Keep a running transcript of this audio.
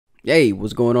Hey,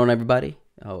 what's going on, everybody?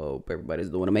 I hope everybody's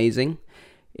doing amazing.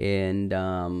 And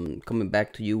coming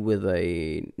back to you with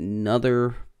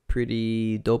another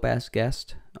pretty dope ass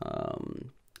guest,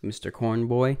 Mr.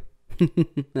 Cornboy.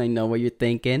 I know what you're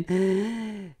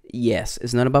thinking. Yes,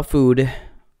 it's not about food.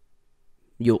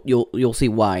 You'll see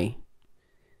why.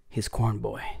 He's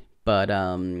Cornboy, but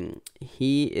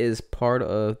he is part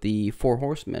of the Four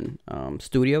Horsemen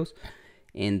studios,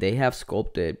 and they have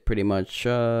sculpted pretty much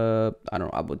I don't know,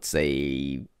 I would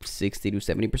say 60 to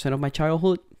 70% of my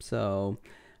childhood. So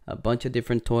a bunch of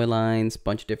different toy lines,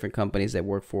 bunch of different companies they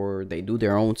work for. They do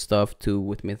their own stuff too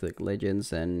with Mythic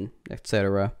Legends and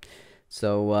etc.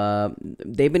 So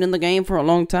they've been in the game for a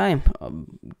long time.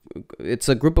 It's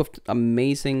a group of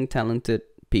amazing, talented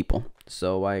people.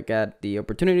 So I got the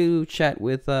opportunity to chat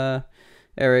with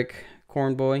Eric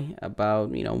Cornboy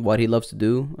about what he loves to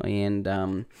do,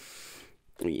 and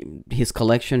his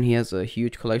collection. He has a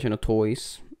huge collection of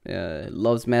toys.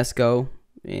 Loves Mesco,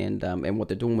 and what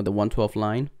they're doing with the 112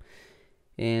 line.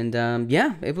 And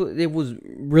yeah, it was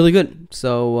really good.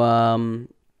 So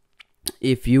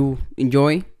if you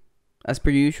enjoy, as per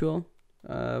usual,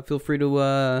 feel free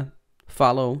to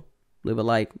follow, leave a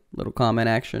like, little comment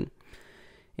action.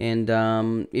 And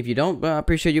if you don't, I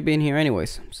appreciate you being here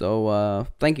anyways. So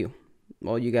thank you,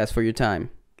 all you guys, for your time.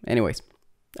 Anyways,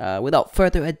 without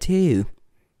further ado,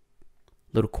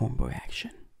 little Cornboy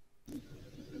action.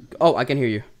 Oh, I can hear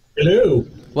you. Hello.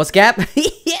 What's Gap?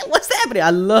 Yeah, what's happening? I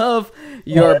love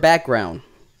your background.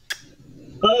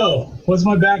 Oh, what's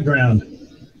my background?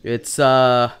 It's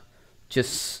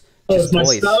just It's my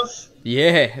toys. stuff.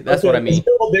 Yeah, that's what I mean. A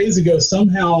couple days ago,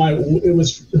 somehow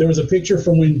there was a picture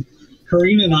from when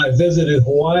Karina and I visited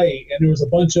Hawaii, and there was a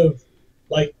bunch of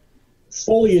like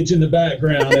foliage in the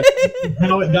background. And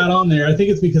how it got on there, I think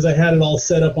it's because I had it all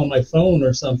set up on my phone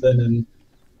or something, and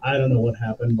I don't know what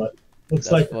happened, but looks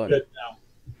That's like funny. we're good now.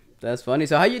 That's funny.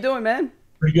 So how you doing, man?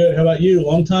 Pretty good. How about you?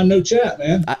 Long time no chat,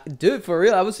 man. Dude, for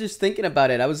real, I was just thinking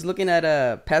about it. I was looking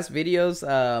at past videos,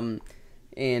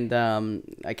 and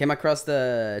I came across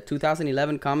the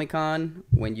 2011 Comic Con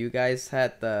when you guys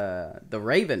had the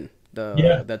Raven,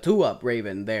 the 2-up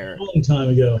Raven there. A long time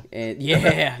ago. And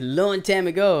yeah, long time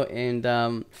ago. And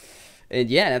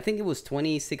yeah, I think it was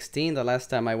 2016 the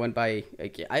last time I went by.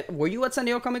 Were you at San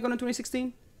Diego Comic Con in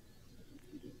 2016?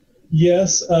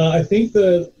 Yes, I think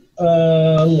the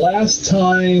last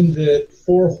time that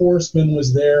Four Horsemen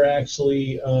was there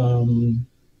actually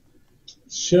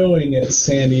showing at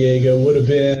San Diego would have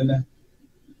been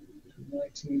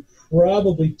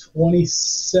probably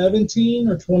 2017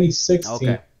 or 2016.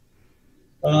 Okay.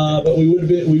 But we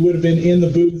would have been in the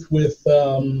booth with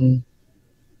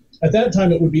at that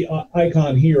time it would be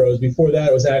Icon Heroes. Before that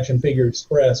it was Action Figure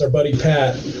Express. Our buddy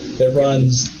Pat that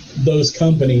runs those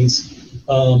companies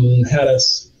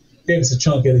gave us a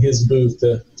chunk of his booth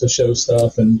to show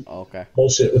stuff and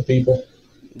bullshit with people.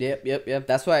 Yep.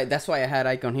 That's why I had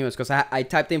Icon Heroes, because I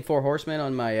typed in Four Horsemen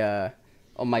on my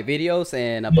videos,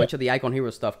 and a bunch of the Icon Hero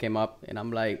stuff came up, and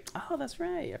I'm like, oh, that's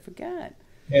right, I forgot.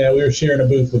 Yeah, we were sharing a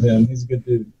booth with him. He's a good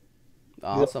dude.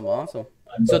 Awesome.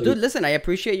 So, dude, listen, I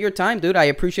appreciate your time, dude. I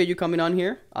appreciate you coming on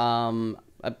here.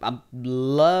 I've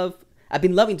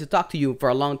been loving to talk to you for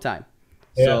a long time.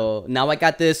 Yeah. So now I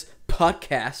got this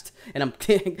podcast, and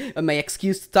I'm my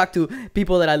excuse to talk to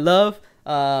people that I love,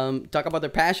 talk about their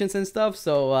passions and stuff.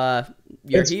 So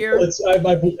you're here.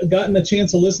 I've gotten a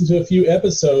chance to listen to a few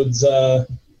episodes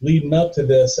leading up to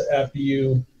this after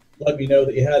you let me know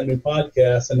that you had a new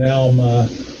podcast, and now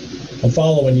I'm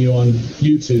following you on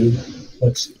YouTube,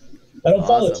 which I don't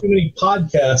follow too many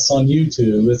podcasts on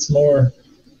YouTube. It's more,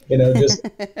 just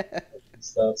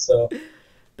stuff. So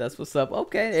that's what's up.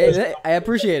 Okay, hey, I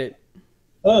appreciate it.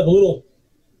 Oh, the little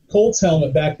Colts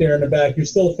helmet back there in the back. You're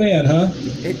still a fan, huh?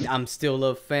 I'm still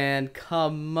a fan.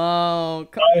 Come on.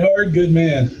 Die hard, good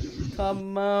man.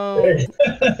 Come on.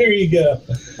 There you go.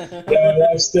 Yeah, my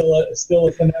wife's still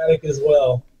a fanatic as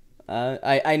well.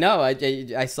 I know.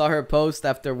 I saw her post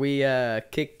after we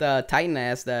kicked Titan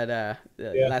ass that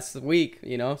last week.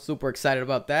 Super excited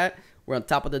about that. We're on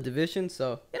top of the division,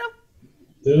 so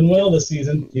doing well this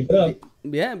season. Keep it up.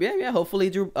 Yeah.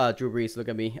 Hopefully, Drew Brees. Look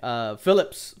at me.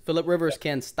 Philip Rivers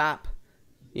can stop,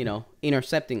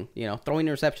 intercepting, throwing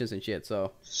interceptions and shit.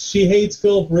 So she hates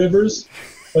Philip Rivers,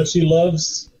 but she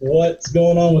loves what's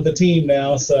going on with the team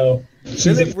now. So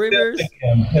Philip Rivers,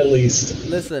 him, at least.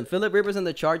 Listen, Philip Rivers and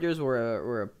the Chargers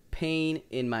were a pain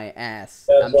in my ass.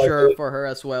 That's I'm sure for her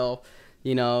as well.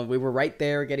 We were right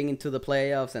there getting into the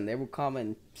playoffs, and they would come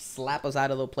and slap us out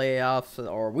of the playoffs,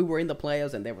 or we were in the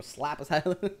playoffs and they would slap us out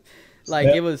of Like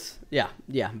it was, yeah,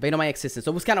 they know my existence.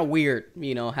 So it was kind of weird,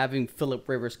 you know, having Philip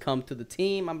Rivers come to the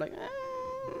team. I'm like,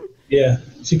 Yeah,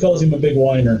 she calls him a big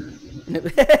whiner.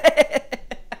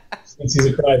 Since he's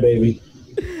a crybaby.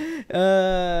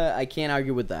 I can't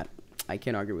argue with that. I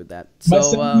can't argue with that. Am I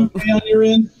sounding okay on your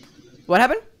end? What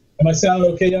happened? Am I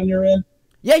sounding okay on your end?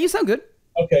 Yeah, you sound good.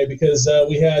 Okay, because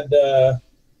we had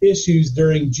issues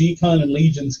during G-Con and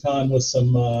Legions Con with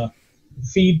some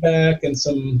feedback and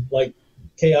some like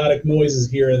chaotic noises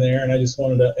here and there, and I just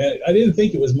wanted to. I didn't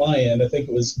think it was my end. I think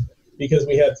it was because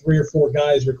we had 3 or 4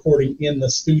 guys recording in the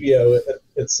studio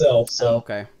itself. So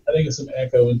okay. I think it's some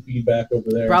echo and feedback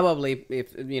over there. Probably,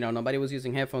 if nobody was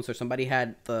using headphones or somebody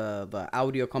had the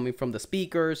audio coming from the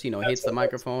speakers, hits the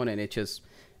microphone and it's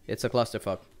a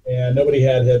clusterfuck. Yeah, nobody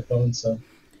had headphones, so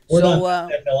we're not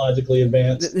technologically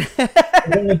advanced.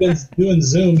 We've only been doing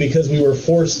Zoom because we were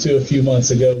forced to a few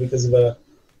months ago because of a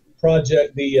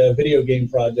project, the video game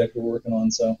project we're working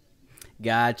on. So.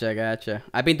 Gotcha.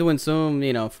 I've been doing Zoom,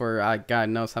 for God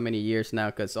knows how many years now,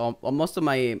 because most of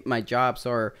my jobs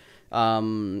are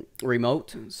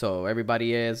remote, so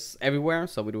everybody is everywhere,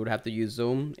 so we would have to use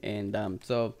Zoom, and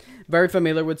so very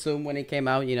familiar with Zoom when it came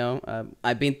out.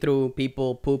 I've been through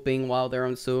people pooping while they're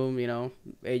on Zoom,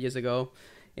 ages ago,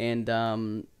 and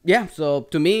so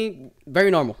to me, very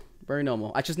normal.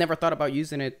 I just never thought about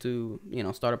using it to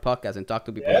start a podcast and talk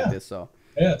to people like this. So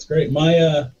yeah, it's great.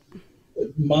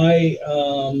 My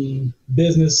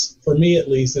business, for me at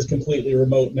least, is completely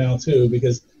remote now too,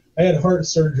 because I had heart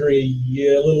surgery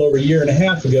a little over a year and a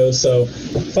half ago. So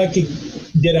if I could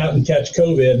get out and catch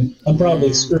COVID, I'm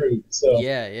probably screwed. So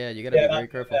yeah, you gotta be very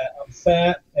careful. I'm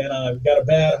fat and I've got a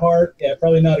bad heart. Yeah,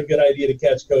 probably not a good idea to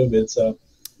catch COVID. So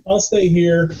I'll stay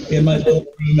here in my little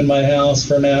room in my house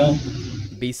for now.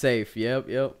 Be safe. Yep.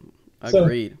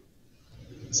 Agreed.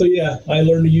 So yeah, I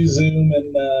learned to use Zoom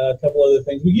and a couple other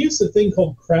things. We used a thing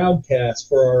called Crowdcast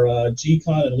for our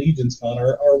G-Con and Legions Con.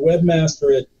 Our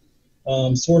webmaster at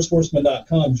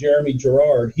SourceHorsemen.com, Jeremy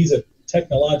Gerard, he's a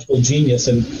technological genius,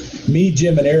 and me,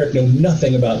 Jim, and Eric know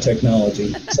nothing about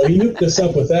technology. So he hooked us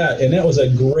up with that, and that was a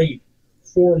great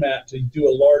format to do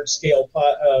a large-scale,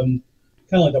 kind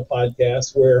of like a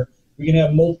podcast, where we can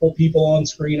have multiple people on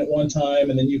screen at one time,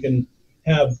 and then you can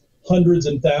have hundreds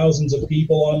and thousands of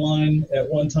people online at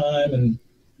one time and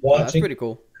watching. That's pretty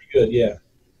cool. Pretty good, yeah.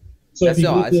 So if you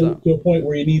get to a point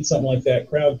where you need something like that,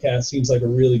 Crowdcast seems like a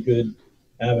really good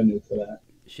avenue for that.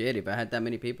 Shit, if I had that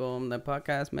many people on the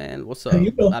podcast, man, what's up?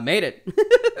 I made it.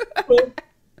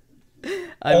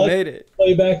 I made it.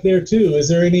 Play back there too. Is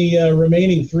there any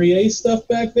remaining 3A stuff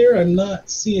back there? I'm not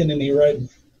seeing any right.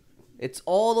 It's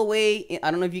all the way. I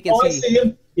don't know if you can see. I see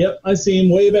him. Yep, I see him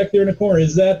way back there in the corner.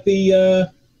 Is that the?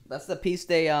 That's the Peace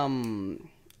Day. Oh,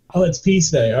 it's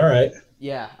Peace Day. All right.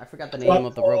 Yeah, I forgot the name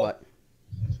of the robot.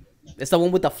 It's the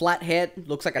one with the flat head.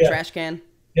 Looks like a trash can.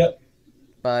 Yep.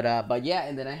 But yeah,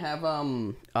 and then I have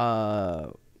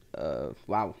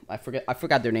wow, I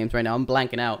forgot their names right now. I'm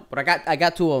blanking out. But I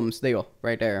got 2 of them still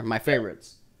right there, my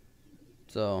favorites.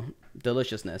 So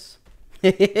deliciousness.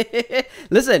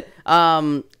 Listen,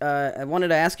 I wanted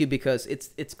to ask you, because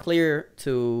it's clear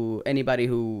to anybody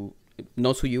who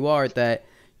knows who you are that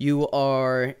you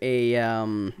are a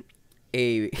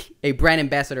brand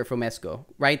ambassador for Mezco,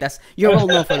 right? You're well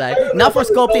known for that. Not for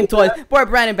sculpting toys, but a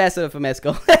brand ambassador for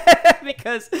Mezco.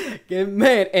 Because,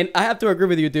 man, and I have to agree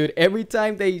with you, dude. Every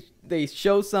time they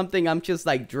show something, I'm just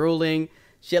like drooling.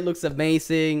 Shit looks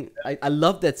amazing. I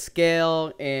love that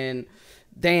scale, and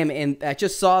damn, and I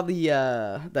just saw the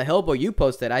Hellboy you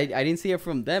posted. I didn't see it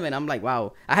from them, and I'm like,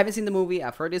 wow. I haven't seen the movie.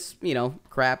 I've heard this,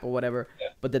 crap or whatever. Yeah.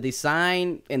 But the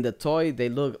design and the toy, they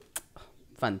look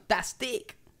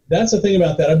fantastic. That's the thing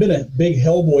about that. I've been a big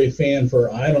Hellboy fan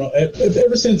for, I don't know,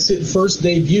 ever since it first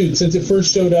debuted, since it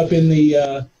first showed up in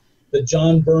the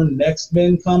John Byrne Next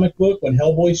Men comic book. When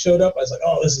Hellboy showed up, I was like,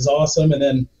 oh, this is awesome. And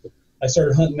then I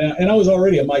started hunting out, and I was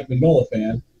already a Mike Mignola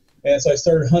fan. And so I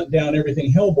started hunting down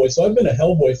everything Hellboy. So I've been a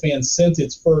Hellboy fan since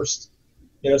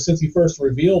since he first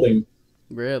revealed him.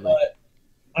 Really? But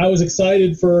I was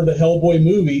excited for the Hellboy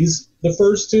movies. The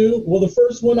first 2, well, the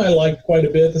first one I liked quite a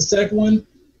bit. The second one,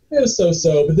 it was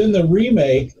so-so. But then the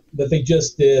remake that they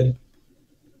just did,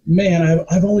 man,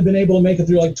 I've only been able to make it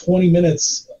through like 20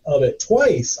 minutes of it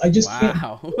twice. I just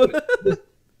can't.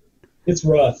 It's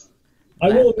rough. I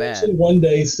will eventually one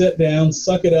day sit down,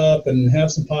 suck it up, and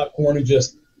have some popcorn and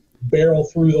just barrel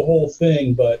through the whole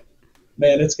thing. But,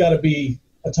 man, it's got to be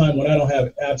a time when I don't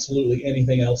have absolutely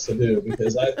anything else to do,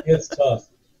 because it's tough.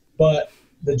 But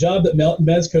the job that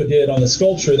Mezco did on the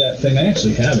sculpture of that thing, I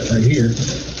actually have it right here.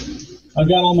 I've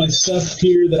got all my stuff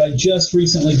here that I just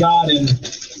recently got in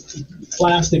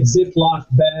plastic Ziploc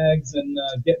bags and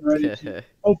getting ready to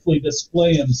hopefully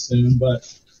display them soon.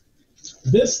 But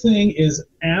this thing is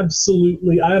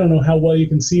absolutely, I don't know how well you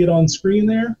can see it on screen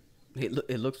there.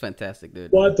 It looks fantastic,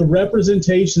 dude. But the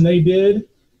representation they did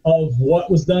of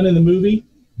what was done in the movie,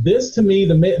 this to me,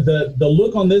 the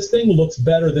look on this thing looks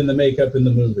better than the makeup in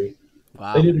the movie.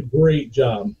 Wow. They did a great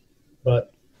job.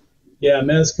 But yeah,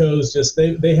 Mezco's just,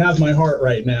 they have my heart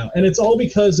right now. And it's all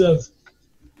because of,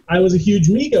 I was a huge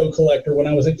Mego collector when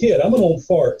I was a kid. I'm an old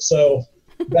fart. So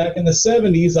back in the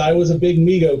 70s, I was a big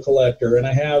Mego collector, and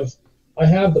I have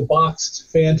the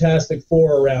boxed Fantastic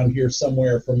Four around here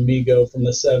somewhere from Mego from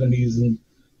the 70s, and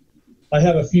I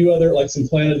have a few other, like some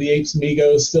Planet of the Apes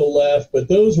Megos still left, but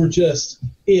those were just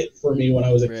it for me when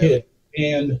I was a kid.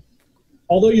 And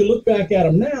although you look back at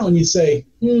them now and you say,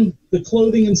 the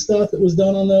clothing and stuff that was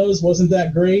done on those wasn't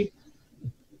that great,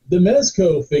 the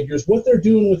Mezco figures, what they're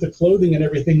doing with the clothing and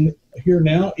everything here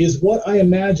now is what I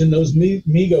imagine those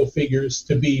Mego figures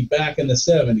to be back in the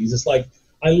 70s. It's like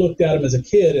I looked at them as a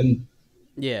kid and,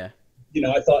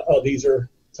 I thought, oh, these are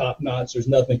top notch. There's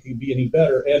nothing could be any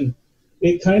better. And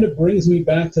it kind of brings me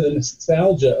back to the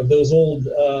nostalgia of those old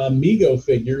Mego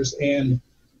figures,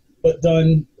 but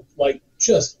done like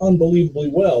just unbelievably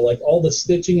well. Like all the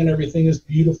stitching and everything is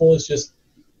beautiful. It's just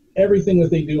everything that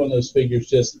they do on those figures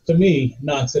just, to me,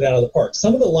 knocks it out of the park.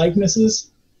 Some of the likenesses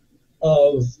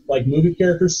of like movie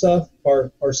character stuff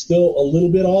are still a little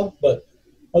bit off, but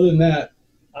other than that,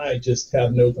 I just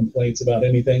have no complaints about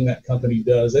anything that company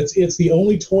does. It's the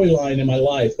only toy line in my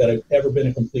life that I've ever been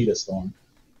a completist on.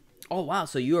 Oh wow!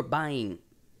 So you're buying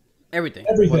everything.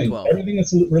 Everything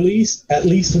that's released, at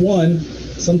least one,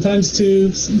 sometimes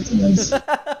two, sometimes.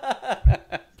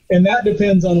 And that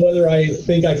depends on whether I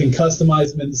think I can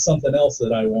customize them into something else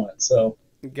that I want. So,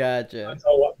 gotcha.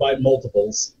 I'll buy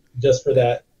multiples just for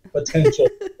that potential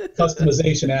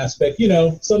customization aspect.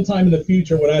 Sometime in the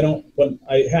future when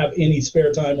I have any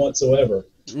spare time whatsoever.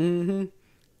 Mm-hmm.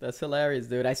 That's hilarious,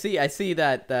 dude. I see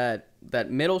that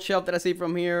middle shelf that I see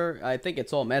from here. I think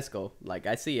it's all Mezco. Like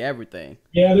I see everything.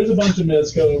 Yeah, there's a bunch of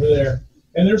Mezco over there,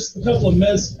 and there's a couple of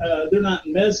they're not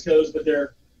Mezcos, but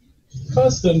they're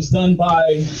customs done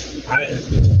by.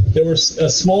 There was a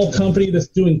small company that's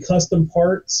doing custom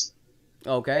parts.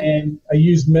 Okay. And I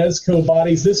used Mezco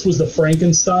bodies. This was the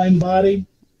Frankenstein body.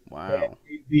 Wow.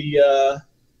 The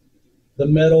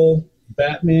metal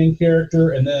Batman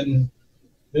character, and then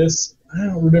this, I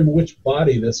don't remember which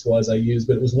body this was I used,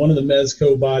 but it was one of the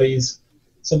Mezco bodies.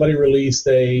 Somebody released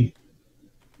a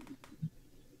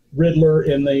Riddler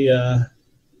in the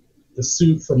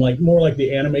suit from more like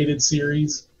the animated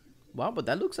series. Wow, but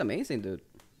that looks amazing, dude.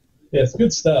 Yeah, it's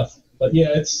good stuff. But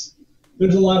yeah,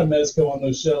 there's a lot of Mezco on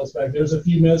those shelves back. There's a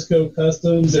few Mezco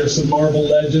customs. There's some Marvel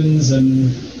Legends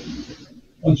and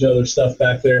a bunch of other stuff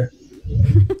back there.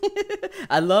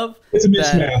 I love it's a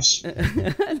mismatch.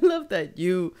 I love that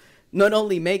you not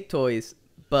only make toys,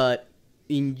 but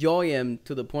enjoy them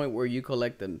to the point where you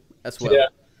collect them as well. Yeah.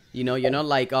 You're not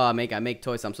like, oh, I make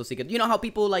toys, I'm so sick of it. You know how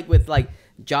people with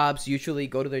jobs usually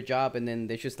go to their job and then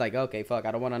they're just like, okay, fuck,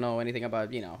 I don't want to know anything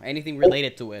about, anything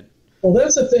related to it. Well,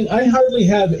 that's the thing. I hardly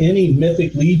have any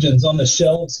Mythic Legions on the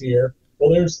shelves here.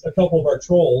 Well, there's a couple of our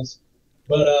trolls,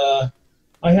 but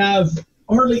I have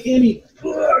hardly any.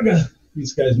 Ugh,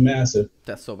 these guys massive.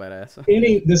 That's so badass.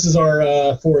 This is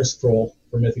our forest troll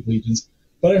for Mythic Legions.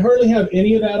 But I hardly have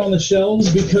any of that on the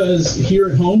shelves here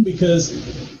at home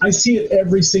because I see it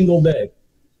every single day.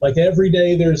 Like every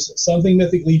day there's something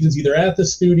Mythic Legions either at the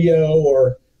studio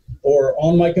or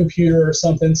on my computer or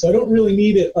something. So I don't really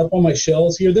need it up on my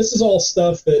shelves here. This is all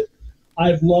stuff that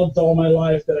I've loved all my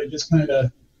life that I just kind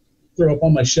of throw up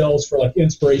on my shelves for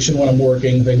inspiration when I'm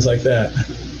working, things like that.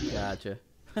 Gotcha.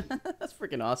 That's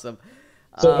freaking awesome.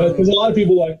 So because a lot of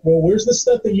people are like, well, where's the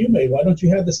stuff that you made? Why don't you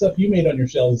have the stuff you made on your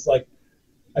shelves? It's like,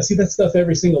 I see that stuff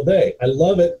every single day. I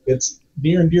love it. It's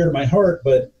near and dear to my heart,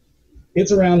 but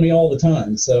it's around me all the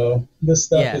time. So this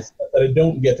stuff is stuff that I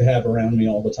don't get to have around me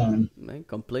all the time. Man,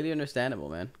 completely understandable,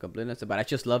 man. Completely understandable. But I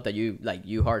just love that you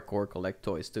hardcore collect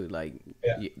toys too.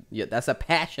 That's a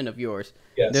passion of yours.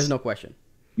 Yes. There's no question.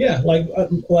 Yeah,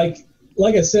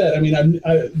 like I said, I mean,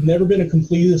 I've never been a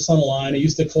completist on the line. I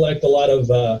used to collect a lot of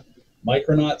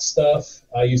Micronaut stuff.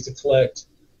 I used to collect,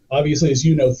 obviously, as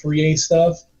you know, 3A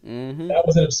stuff. Mm-hmm. That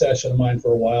was an obsession of mine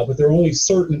for a while, but there are only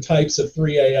certain types of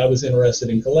 3A I was interested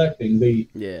in collecting. The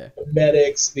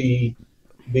medics, the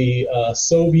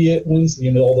Soviet ones,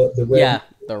 all the red.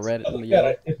 The red.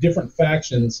 Different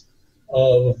factions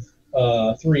of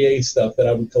 3A stuff that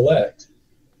I would collect.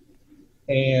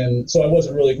 And so I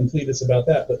wasn't really a completist about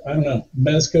that, but I don't know.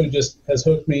 Mezco just has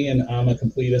hooked me, and I'm a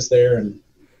completist there. And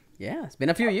Yeah, it's been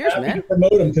a few years, happy to man.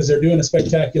 promote them because they're doing a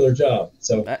spectacular job.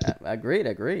 So Agreed.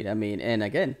 I mean, and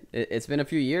again, it's been a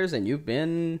few years, and you've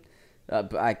been,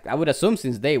 I would assume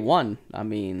since day one. I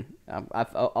mean,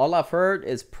 all I've heard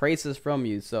is praises from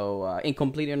you, so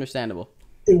completely understandable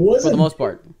it wasn't for the most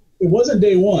part. It wasn't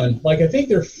day one. Like I think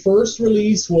their first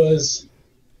release was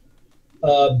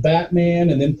Batman,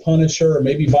 and then Punisher, or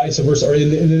maybe vice versa.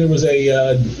 And then there was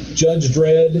a Judge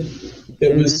Dredd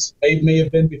that was may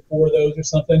have been before those or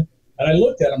something. And I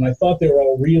looked at them, and I thought they were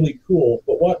all really cool.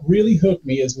 But what really hooked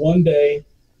me is one day,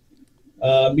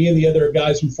 me and the other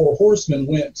guys from Four Horsemen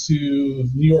went to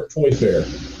New York Toy Fair.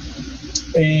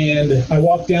 And I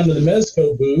walked down to the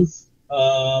Mezco booth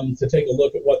to take a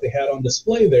look at what they had on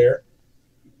display there.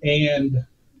 And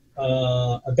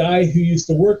a guy who used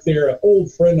to work there, an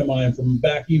old friend of mine from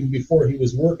back even before he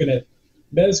was working at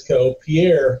Mezco,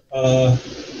 Pierre,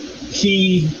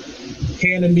 he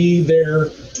handed me their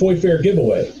Toy Fair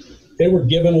giveaway. They were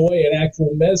giving away an actual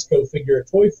Mezco figure at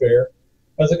Toy Fair.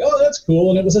 I was like, oh, that's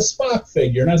cool. And it was a Spock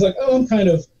figure. And I was like, oh, I'm kind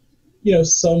of,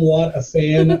 somewhat a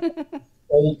fan of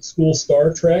old school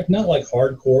Star Trek. Not like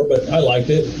hardcore, but I liked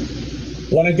it.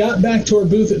 When I got back to our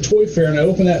booth at Toy Fair and I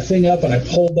opened that thing up and I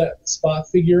pulled that Spock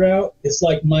figure out, it's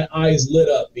like my eyes lit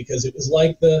up because it was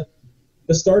like the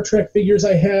Star Trek figures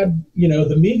I had, the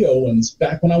Mego ones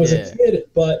back when I was a kid,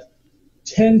 but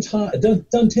 10 times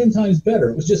done 10 times better.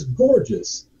 It was just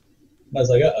gorgeous. And I was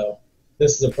like, uh-oh,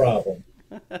 this is a problem.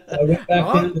 So I went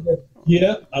back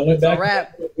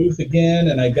to the booth again,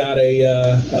 and I got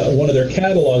one of their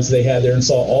catalogs they had there and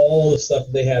saw all the stuff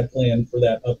they had planned for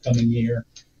that upcoming year.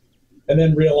 And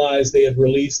then realized they had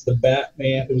released the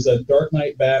Batman. It was a Dark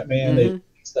Knight Batman.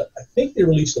 I think they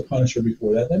released the Punisher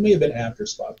before that. That may have been after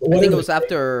Spock. I think it was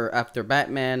after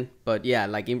Batman, but yeah,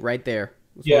 like right there.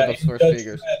 Yeah, and I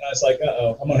was like,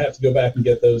 uh-oh, I'm going to have to go back and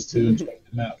get those two and check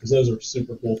them out because those are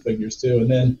super cool figures too.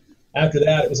 And then after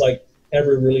that, it was like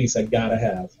every release I got to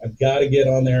have. I've got to get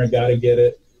on there. I got to get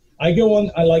it.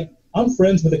 I'm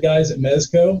friends with the guys at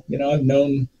Mezco. I've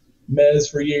known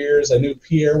Mez for years. I knew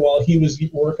Pierre while he was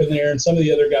working there, and some of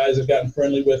the other guys I've gotten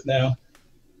friendly with now.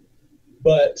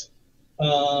 But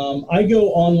I go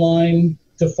online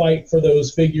to fight for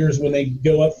those figures when they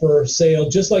go up for sale,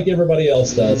 just like everybody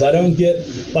else does. I don't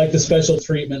get like the special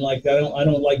treatment. Like I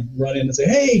don't like run in and say,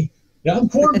 "Hey, I'm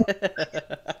Cornboy."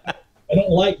 I don't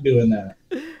like doing that.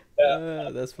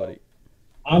 That's funny.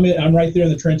 I'm right there in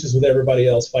the trenches with everybody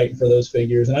else fighting for those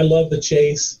figures, and I love the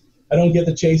chase. I don't get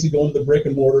the chase of going to the brick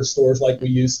and mortar stores like we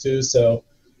used to, so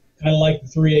kind of like the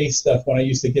 3A stuff when I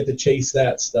used to get to chase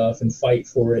that stuff and fight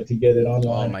for it to get it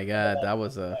online. Oh my God, that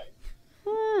was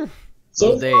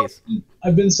so days.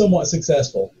 I've been somewhat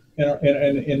successful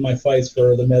in my fights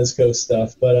for the Mezco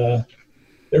stuff, but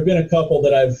there have been a couple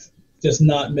that I've just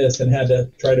not missed and had to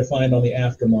try to find on the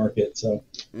aftermarket. So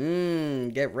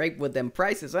get raped with them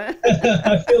prices, huh?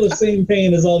 I feel the same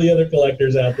pain as all the other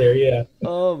collectors out there. Yeah.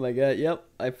 Oh my God. Yep.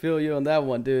 I feel you on that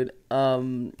one, dude.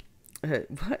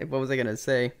 What was I gonna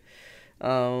say?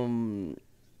 Oh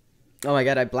my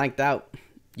God, I blanked out.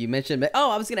 You mentioned. Oh,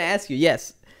 I was gonna ask you.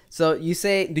 Yes. So you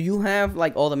say, do you have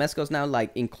like all the Mezcos now, like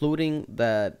including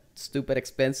the stupid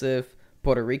expensive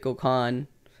Puerto Rico con?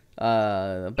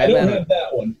 I don't have that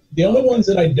one. The only ones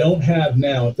that I don't have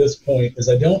now at this point is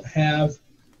I don't have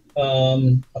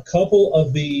a couple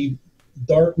of the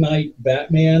Dark Knight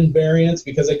Batman variants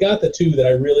because I got the two that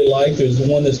I really liked. There's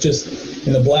the one that's just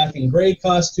in the black and gray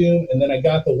costume, and then I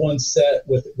got the one set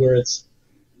where it's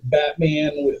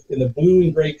Batman in the blue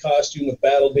and gray costume with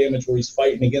battle damage where he's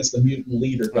fighting against the mutant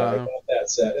leader guy. I got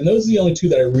that set. And those are the only two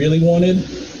that I really wanted.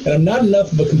 And I'm not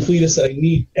enough of a completist that I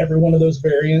need every one of those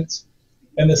variants.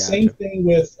 And the same thing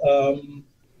with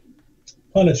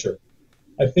Punisher.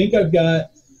 I think I've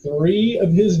got 3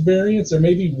 of his variants, or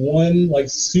maybe one like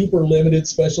super limited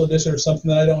special edition or something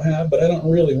that I don't have, but I don't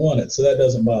really want it, so that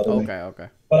doesn't bother me. Okay.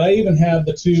 But I even have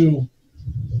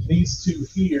these two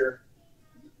here.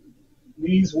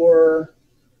 These were,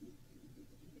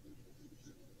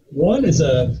 one is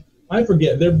I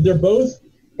forget, they're both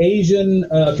Asian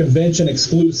convention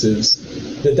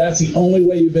exclusives. That's the only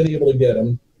way you've been able to get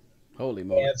them. Holy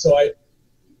moly. And so I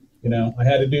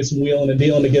had to do some wheeling and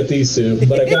dealing to get these two,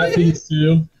 but I got these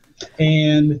two.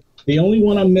 And the only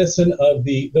one I'm missing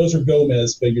those are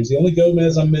Gomez figures. The only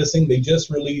Gomez I'm missing, they just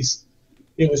released,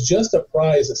 it was just a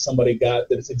prize that somebody got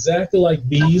that it's exactly like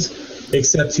these,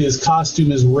 except his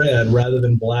costume is red rather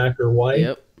than black or white.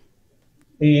 Yep.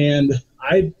 And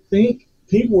I think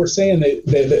people were saying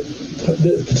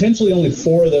that potentially only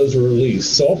 4 of those were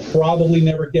released. So I'll probably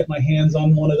never get my hands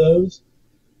on one of those.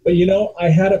 But, I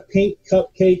had a pink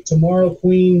cupcake Tomorrow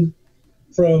Queen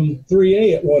from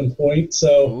 3A at one point,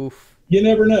 so Oof. you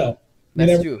never know.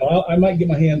 That's true. I might get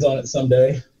my hands on it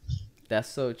someday. That's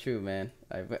so true, man.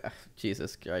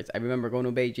 Jesus Christ. I remember going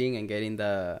to Beijing and getting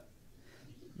the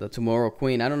Tomorrow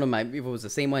Queen. I don't know if it was the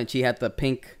same one. She had the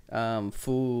pink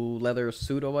full leather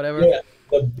suit or whatever. Yeah.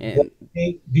 The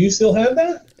pink, do you still have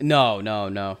that?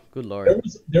 No. Good Lord.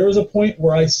 There was a point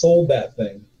where I sold that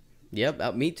thing.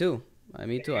 Yep, me too. I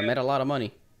made a lot of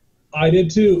money. I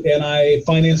did too, and I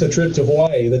financed a trip to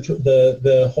Hawaii.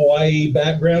 The Hawaii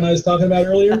background I was talking about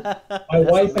earlier. My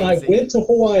wife and I went to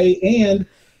Hawaii, and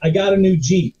I got a new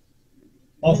Jeep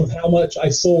off of how much I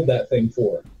sold that thing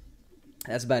for.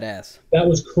 That's badass. That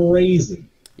was crazy.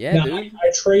 Yeah, now, dude.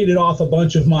 I traded off a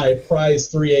bunch of my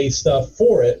prize 3A stuff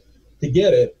for it to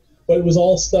get it, but it was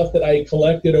all stuff that I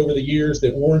collected over the years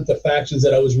that weren't the factions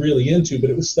that I was really into, but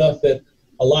it was stuff that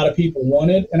a lot of people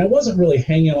wanted, and I wasn't really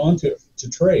hanging on to it to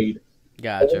trade.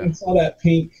 Gotcha. But when I saw that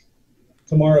pink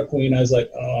Tomorrow Queen, I was like,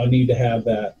 oh, I need to have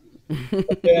that.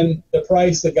 But then the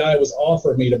price the guy was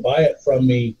offering me to buy it from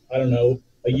me, I don't know,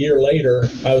 a year later,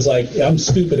 I was like, I'm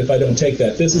stupid if I don't take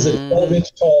that. This is a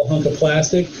 12-inch tall hunk of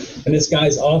plastic, and this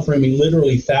guy's offering me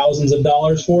literally thousands of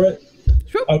dollars for it.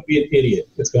 I would be an idiot.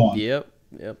 It's gone. Yep.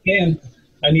 And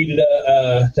I needed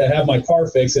to have my car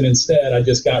fixed, and instead I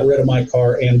just got rid of my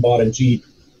car and bought a Jeep.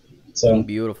 So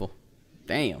beautiful.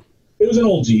 Damn. It was an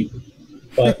old Jeep,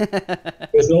 but it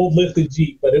was an old lifted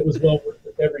Jeep, but it was well worth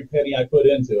every penny I put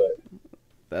into it.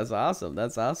 That's awesome,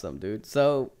 dude.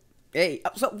 So, hey,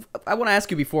 I want to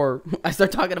ask you before I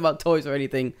start talking about toys or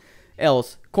anything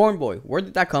else. Cornboy, where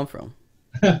did that come from?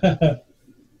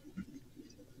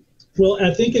 Well,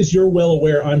 I think as you're well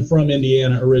aware, I'm from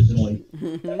Indiana originally.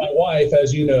 My wife,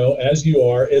 as you know, as you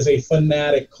are, is a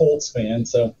fanatic Colts fan.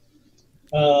 So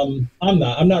I'm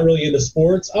not really into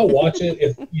sports. I'll watch it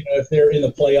if they're in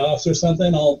the playoffs or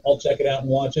something. I'll check it out and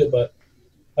watch it. But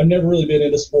I've never really been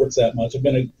into sports that much. I've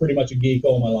been pretty much a geek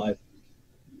all my life.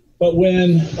 But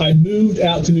when I moved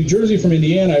out to New Jersey from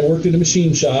Indiana, I worked in a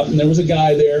machine shop, and there was a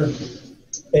guy there,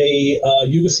 a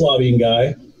Yugoslavian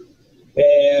guy,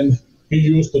 and he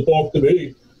used to talk to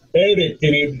me, Eric,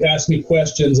 and he'd ask me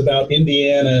questions about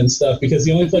Indiana and stuff, because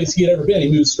the only place he had ever been,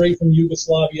 he moved straight from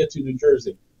Yugoslavia to New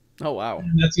Jersey. Oh, wow.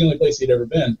 And that's the only place he'd ever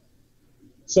been.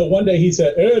 So one day he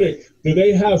said, Eric, do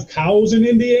they have cows in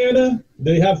Indiana?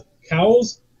 Do they have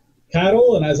cows,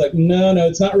 cattle? And I was like, no,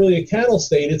 it's not really a cattle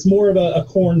state. It's more of a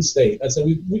corn state. I said,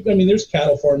 there's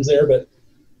cattle farms there, but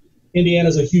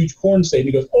Indiana's a huge corn state. And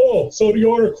he goes, oh, so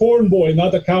you're a corn boy,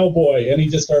 not a cowboy. And he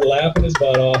just started laughing his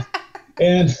butt off.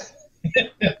 And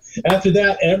after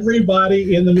that,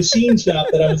 everybody in the machine shop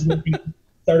that I was working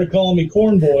started calling me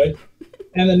Cornboy,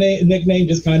 and the nickname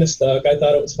just kind of stuck. I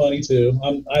thought it was funny too.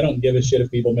 I don't give a shit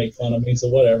if people make fun of me, so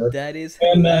whatever. That is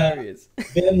hilarious.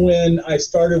 Then when I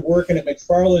started working at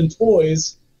McFarlane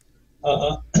Toys,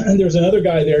 there's another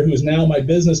guy there who's now my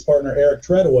business partner, Eric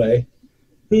Treadaway,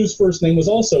 whose first name was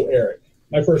also Eric.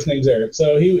 My first name's Eric,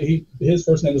 so his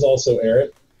first name was also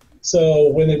Eric. So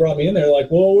when they brought me in, they're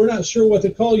like, well, we're not sure what to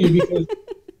call you because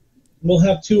we'll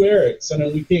have two Erics, and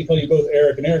then we can't call you both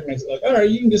Eric and Eric. And I was like, all right,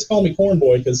 you can just call me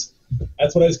Cornboy, because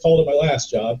that's what I was called at my last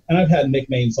job. And I've had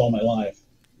nicknames all my life.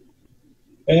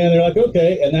 And they're like,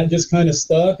 okay. And that just kind of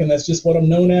stuck, and that's just what I'm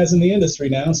known as in the industry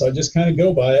now. So I just kind of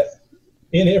go by it.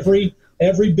 In every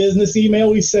business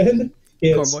email we send,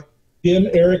 it's Cornboy. Jim,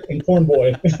 Eric, and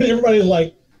Cornboy. And everybody's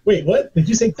like, wait, what? Did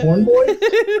you say Cornboy?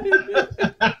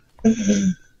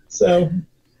 So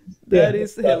that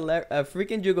is hilarious. A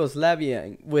freaking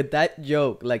Yugoslavian with that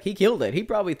joke. Like, he killed it. He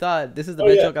probably thought this is the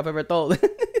best joke I've ever told.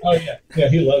 Oh, yeah,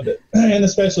 he loved it. And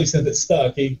especially since it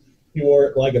stuck, he wore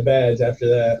it like a badge after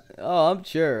that. Oh, I'm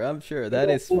sure. That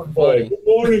is funny. Good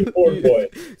morning,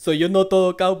 Cornboy. So you're not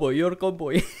a cowboy, you're a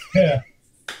cowboy. Yeah.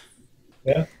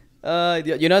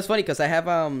 It's funny because I have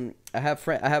a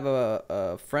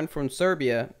friend from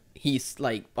Serbia. He's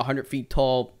like 100 feet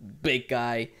tall, big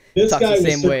guy. He talks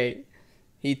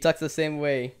the same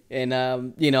way, and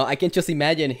I can just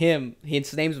imagine him.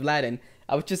 His name's Vladen.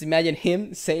 I would just imagine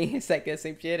him saying his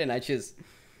same shit, and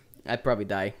I'd probably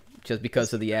die just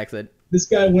because of the accent. This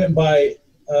guy went by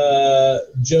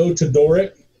Joe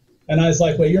Todoric, and I was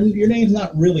like, "Well, your name's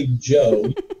not really Joe.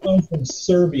 You come from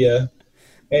Serbia,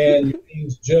 and your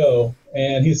name's Joe."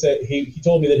 And he said he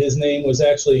told me that his name was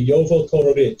actually Jovo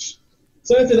Todoric.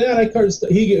 So after that, I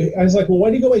was like, well, why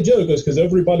do you go by Joe? He goes, because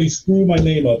everybody screw my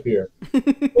name up here.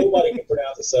 Nobody can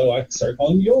pronounce it. So I started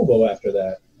calling him Yovo after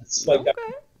that. It's like, okay.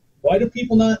 Why do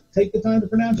people not take the time to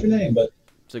pronounce your name? But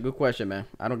it's a good question, man.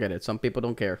 I don't get it. Some people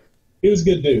don't care. He was a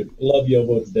good dude. Love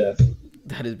Yovo to death.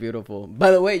 That is beautiful. By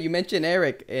the way, you mentioned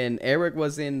Eric, and Eric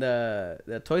was in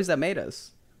the Toys That Made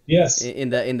Us. Yes. in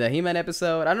the He-Man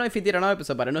episode. I don't know if he did another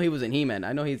episode, but I know he was in He-Man.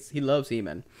 I know he loves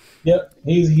He-Man. Yep.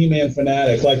 He's a He-Man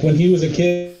fanatic. Like when he was a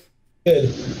kid,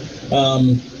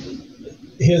 um,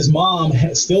 his mom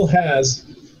still has.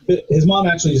 His mom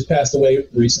actually just passed away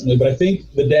recently, but I think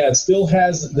the dad still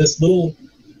has this little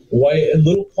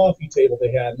coffee table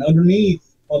they had, and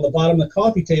underneath on the bottom of the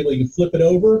coffee table, you can flip it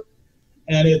over,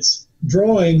 and it's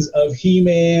drawings of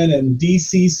He-Man and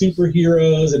DC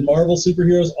superheroes and Marvel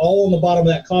superheroes all on the bottom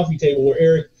of that coffee table, where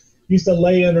Eric used to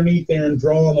lay underneath there and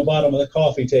draw on the bottom of the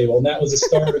coffee table, and that was the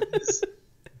start of his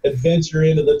adventure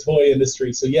into the toy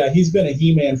industry. So yeah, he's been a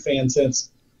He-Man fan since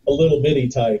a little bitty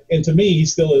tyke, and to me, he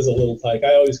still is a little tyke.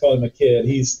 I always call him a kid.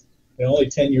 He's only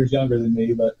 10 years younger than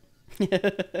me, but man,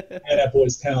 that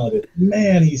boy's talented.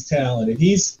 Man, he's talented.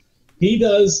 He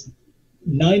does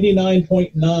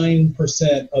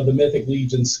 99.9% of the Mythic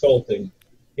Legion sculpting.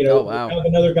 Oh, wow. We have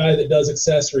another guy that does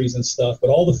accessories and stuff,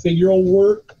 but all the figural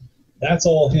work, that's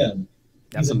all him.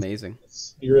 That's amazing.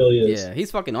 He really is. Yeah, he's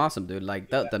fucking awesome, dude. Like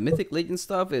the Mythic Legion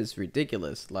stuff is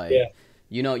ridiculous. Like, yeah.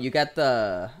 You got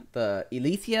the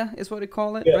Elythia is what they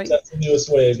call it, Yeah, right? That's the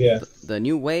newest wave, yeah. The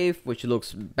new wave, which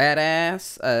looks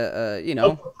badass.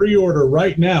 Pre-order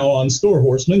right now on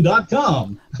storehorseman.com.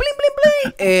 Bling, bling,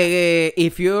 bling.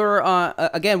 If you're,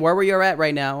 again, wherever you're at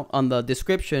right now, on the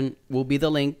description will be the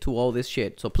link to all this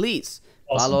shit. So please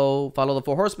follow the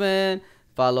Four Horsemen,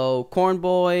 follow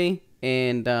Cornboy,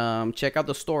 and check out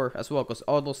the store as well, because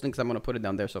all those links I'm going to put it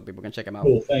down there so people can check them out.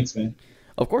 Cool, thanks, man.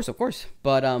 Of course.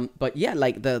 But yeah,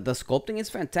 like the sculpting is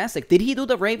fantastic. Did he do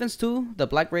the ravens too? The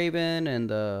Black Raven and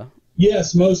the...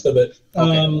 Yes, most of it.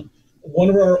 Okay. One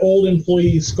of our old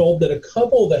employees sculpted a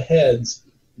couple of the heads,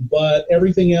 but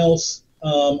everything else,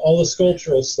 all the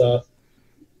sculptural stuff,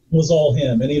 was all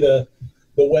him. Any of the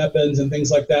weapons and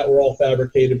things like that were all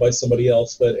fabricated by somebody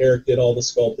else, but Eric did all the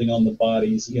sculpting on the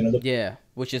bodies. Yeah,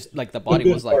 which is like the body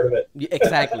was like... part of it.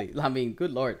 Exactly. I mean,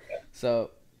 good Lord. Yeah.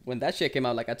 So... when that shit came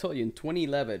out, like I told you, in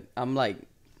 2011, I'm like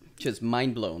just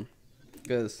mind blown.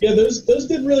 Those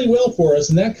did really well for us,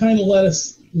 and that kind of let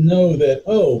us know that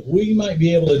we might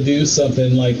be able to do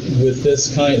something like with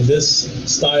this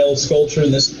style of sculpture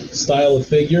and this style of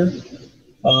figure.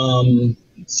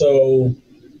 So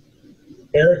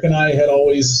Eric and I had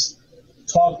always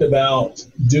talked about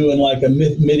doing like a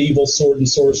medieval sword and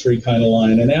sorcery kind of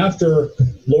line. And after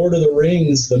Lord of the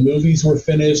Rings, the movies were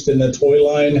finished and the toy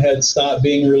line had stopped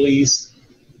being released,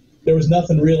 there was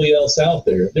nothing really else out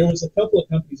there. There was a couple of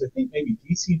companies, I think maybe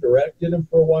DC Direct did them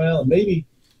for a while, and maybe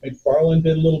McFarlane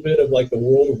did a little bit of like the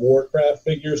World of Warcraft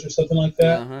figures or something like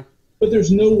that. Uh-huh. But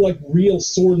there's no like real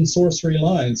sword and sorcery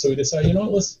line. So we decided,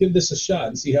 let's give this a shot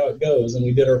and see how it goes. And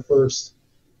we did our first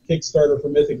Kickstarter for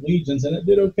Mythic Legions, and it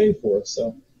did okay for us.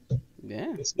 So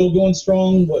yeah, it's still going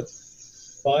strong.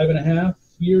 5.5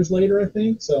 years later, I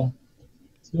think. So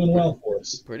it's doing well for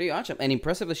us. Pretty awesome and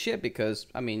impressive as shit, because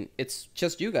I mean, it's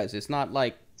just you guys. It's not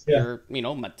like you're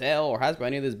Mattel or Hasbro,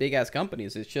 any of these big ass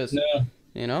companies. It's just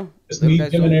just me,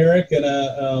 Jim, and Eric,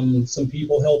 and some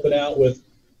people helping out with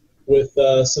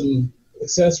some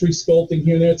accessory sculpting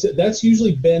here and there. That's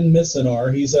usually Ben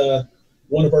Missinar. He's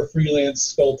one of our freelance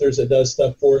sculptors that does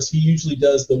stuff for us. He usually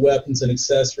does the weapons and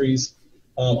accessories.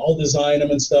 I'll design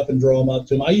them and stuff and draw them up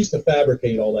to him. I used to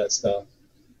fabricate all that stuff.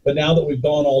 But now that we've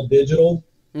gone all digital,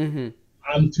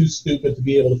 I'm too stupid to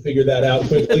be able to figure that out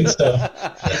quickly. So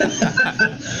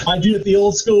I do it the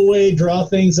old school way, draw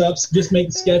things up, just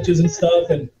make sketches and stuff.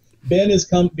 And Ben has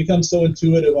become so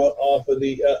intuitive off of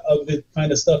the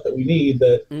kind of stuff that we need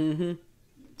that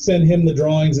send him the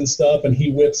drawings and stuff, and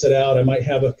he whips it out. I might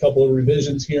have a couple of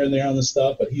revisions here and there on the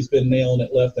stuff, but he's been nailing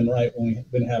it left and right when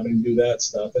we've been having him do that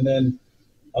stuff. And then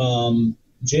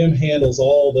Jim handles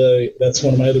that's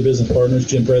one of my other business partners,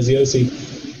 Jim Preziosi,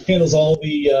 handles all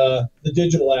the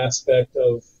digital aspect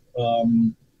of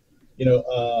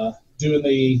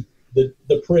doing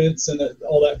the prints and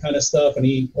all that kind of stuff, and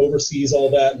he oversees all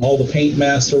that and all the paint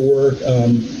master work.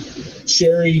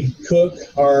 Sherry Cook,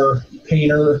 our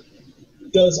painter,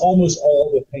 does almost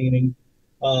all the painting.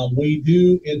 We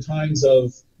do in times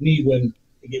of need when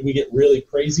we get really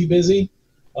crazy busy.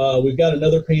 We've got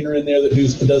another painter in there that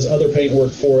does other paint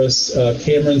work for us,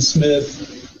 Cameron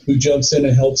Smith, who jumps in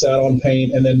and helps out on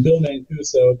paint, and then Bill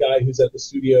Mancuso, a guy who's at the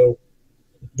studio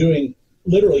doing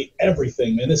literally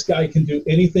everything. Man, this guy can do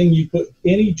anything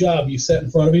any job you set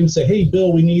in front of him, say, "Hey,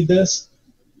 Bill, we need this."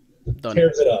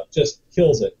 Tears it up, just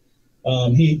kills it.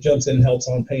 He jumps in and helps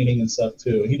on painting and stuff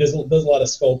too. He does a lot of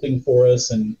sculpting for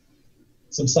us and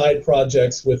some side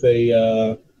projects with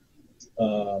a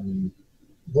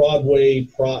Broadway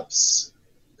props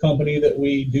company that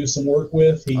we do some work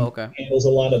with. He handles a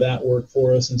lot of that work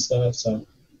for us and stuff. So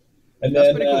And That's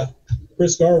then pretty cool.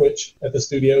 Chris Garwich at the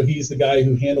studio, he's the guy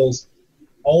who handles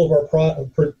all of our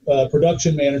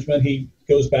production management. He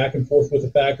goes back and forth with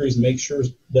the factories and makes sure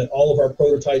that all of our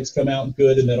prototypes come out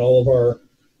good and that all of our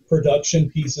production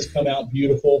pieces come out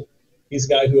beautiful. He's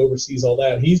the guy who oversees all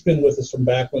that. He's been with us from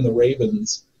back when the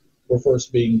Ravens were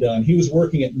first being done. He was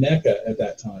working at NECA at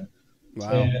that time.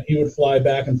 Wow. And he would fly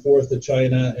back and forth to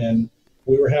China, and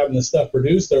we were having the stuff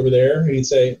produced over there. He'd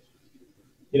say,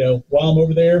 while I'm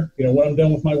over there, when I'm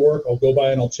done with my work, I'll go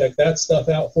by and I'll check that stuff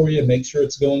out for you and make sure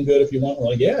it's going good if you want. We're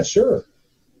like, yeah, sure.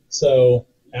 So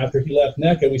after he left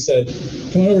NECA, we said,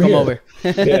 come over.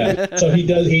 Yeah. So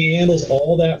he handles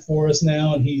all that for us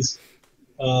now, and he's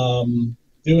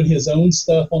doing his own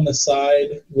stuff on the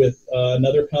side with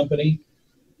another company.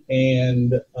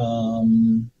 And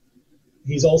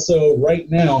he's also right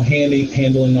now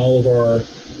handling all of our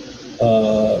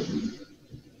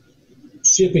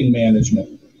shipping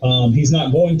management. He's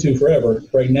not going to forever.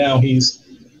 Right now, he's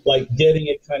like getting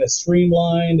it kind of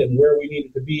streamlined and where we need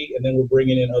it to be, and then we're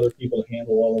bringing in other people to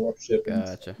handle all of our shipping.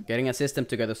 Gotcha. Getting a system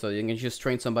together so you can just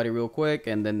train somebody real quick,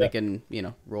 and then they can,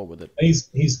 roll with it.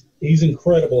 He's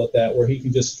incredible at that, where he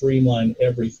can just streamline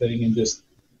everything and just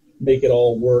make it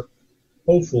all work.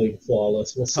 Hopefully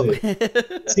flawless. We'll see.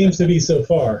 Seems to be so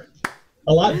far.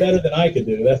 A lot better than I could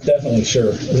do. That's definitely sure.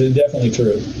 It's definitely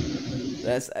true.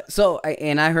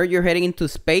 And I heard you're heading into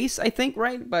space, I think,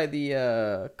 right? By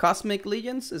the Cosmic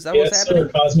Legions? Is that what's happening?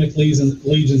 Yes, sir. Cosmic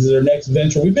Legions is our next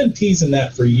venture. We've been teasing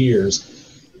that for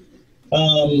years.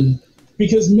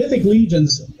 Because Mythic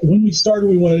Legions, when we started,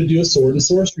 we wanted to do a sword and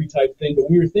sorcery type thing, but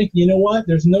we were thinking, you know what?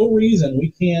 There's no reason we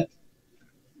can't,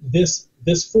 this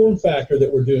form factor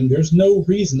that we're doing, there's no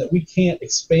reason that we can't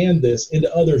expand this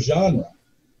into other genre.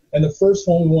 And the first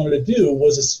one we wanted to do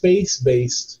was a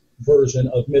space-based version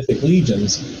of Mythic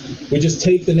Legions. We just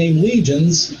take the name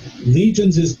Legions.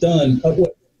 Legions is done. Let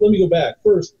me go back.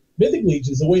 First, Mythic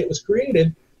Legions, the way it was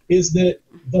created, is that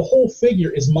the whole figure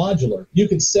is modular. You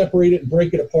can separate it and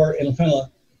break it apart and kind of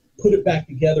put it back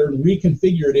together and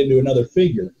reconfigure it into another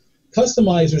figure.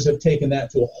 Customizers have taken that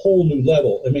to a whole new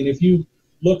level. I mean, if you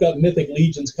look up Mythic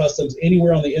Legions customs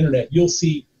anywhere on the internet, you'll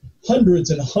see hundreds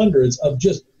and hundreds of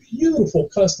just beautiful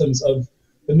customs of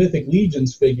the Mythic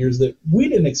Legions figures that we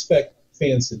didn't expect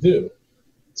fans to do.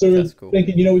 So we're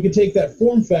thinking, we could take that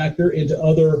form factor into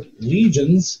other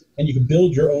legions, and you can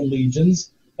build your own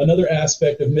legions. Another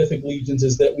aspect of Mythic Legions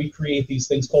is that we create these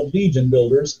things called Legion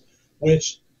Builders,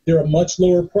 which they're a much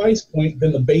lower price point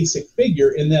than the basic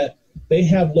figure in that they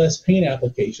have less paint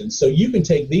applications. So you can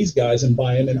take these guys and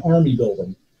buy them and army build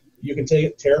them. You can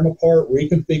tear them apart,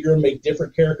 reconfigure them, make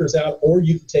different characters out, or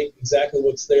you can take exactly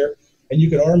what's there and you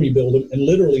can army build them and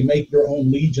literally make your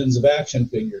own legions of action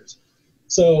figures.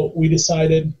 So we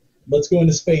decided, let's go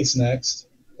into space next.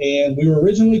 And we were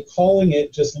originally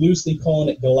just loosely calling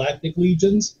it Galactic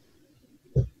Legions.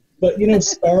 But,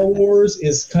 Star Wars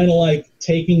is kind of like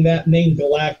taking that name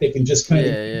Galactic and just kind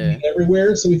of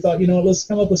everywhere. So we thought, let's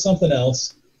come up with something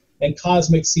else. And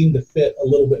Cosmic seemed to fit a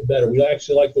little bit better. We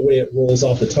actually like the way it rolls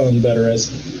off the tongue better as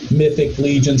Mythic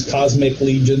Legions, Cosmic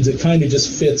Legions. It kind of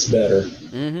just fits better.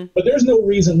 Mm-hmm. But there's no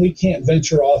reason we can't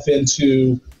venture off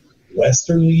into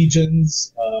Western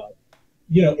Legions,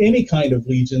 any kind of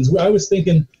legions. I was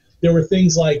thinking there were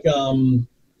things like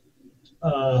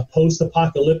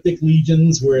post-apocalyptic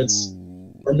legions where it's,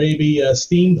 or maybe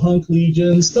steampunk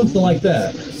legions, something like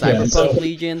that. Cyberpunk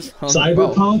legions.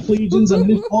 Cyberpunk legions. I mean,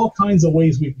 there's all kinds of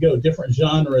ways we could go, different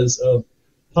genres of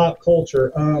pop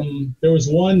culture. There was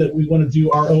one that we want to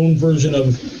do our own version of,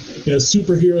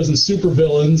 superheroes and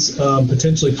supervillains,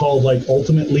 potentially called like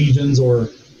Ultimate Legions or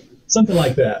something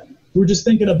like that. We're just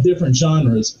thinking of different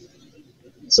genres.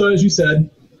 So as you said,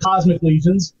 Cosmic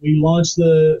Legions. We launched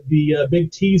the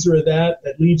big teaser of that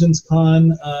at Legions Con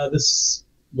this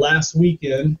last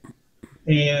weekend,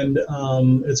 and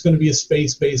it's going to be a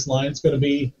space-based line. We're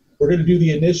going to do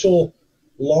the initial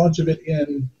launch of it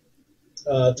in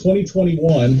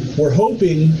 2021. We're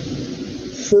hoping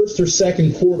first or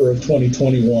second quarter of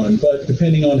 2021, but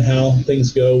depending on how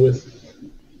things go with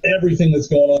everything that's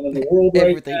going on in the world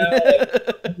right now,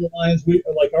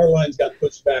 our lines got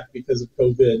pushed back because of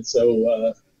COVID.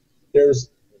 So there's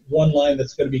one line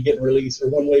that's going to be getting released, or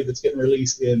one wave that's getting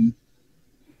released in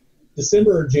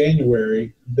December or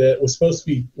January that was supposed to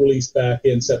be released back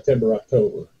in September,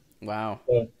 October. Wow.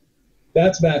 So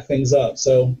that's back things up.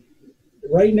 So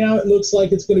right now it looks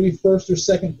like it's going to be first or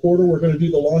second quarter. We're going to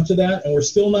do the launch of that, and we're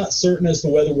still not certain as to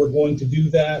whether we're going to do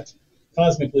that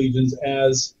Cosmic Legions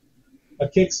as a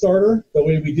Kickstarter, the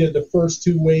way we did the first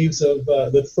two waves of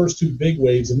the first two big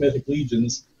waves of Mythic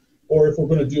Legions, or if we're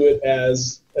going to do it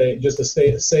as just a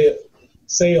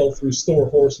sale through Store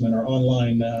Horsemen, our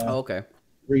online okay.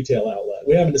 retail outlet.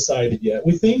 We haven't decided yet.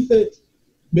 We think that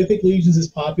Mythic Legions is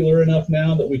popular enough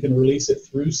now that we can release it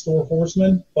through Store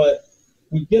Horsemen, but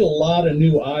we get a lot of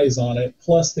new eyes on it,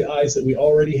 plus the eyes that we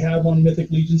already have on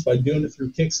Mythic Legions by doing it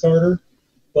through Kickstarter.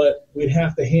 But we'd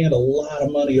have to hand a lot of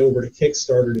money over to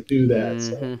Kickstarter to do that.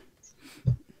 Mm-hmm.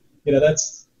 So, you know,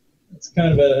 that's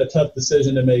kind of a tough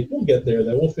decision to make. We'll get there,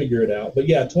 though. We'll figure it out. But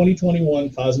yeah, 2021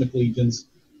 Cosmic Legions,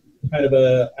 kind of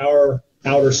our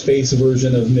outer space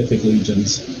version of Mythic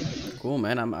Legions. Cool,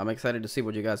 man. I'm excited to see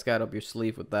what you guys got up your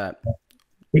sleeve with that.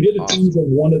 We did a tease of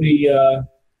one of the,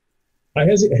 I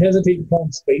hesitate to call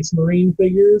them Space Marine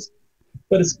figures,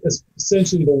 but it's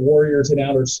essentially the warriors in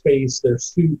outer space, their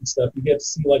suit and stuff. You get to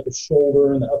see like the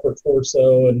shoulder and the upper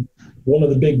torso and one of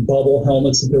the big bubble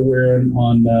helmets that they're wearing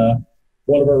on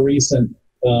one of our recent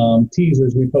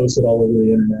teasers we posted all over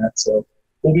the internet. So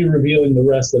we'll be revealing the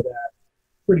rest of that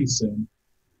pretty soon.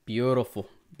 Beautiful.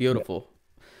 Beautiful.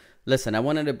 Yeah. Listen, I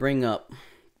wanted to bring up,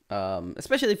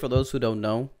 especially for those who don't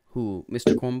know who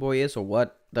Mr. Cornboy is or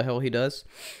what the hell he does,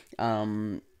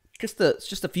 just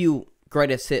a few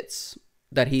greatest hits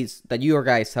that you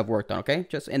guys have worked on, okay?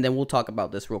 And then we'll talk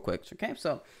about this real quick, okay?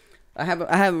 So I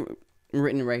have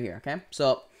written right here, okay?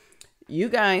 So you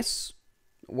guys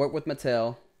work with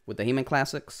Mattel with the He-Man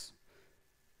Classics,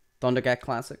 Thundercat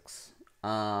Classics.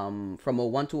 From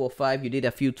 01 to 05, you did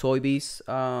a few Toy Biz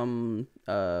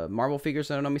Marvel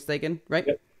figures, if I'm not mistaken, right?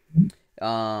 Yep.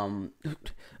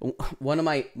 One of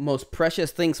my most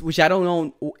precious things, which I don't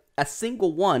own a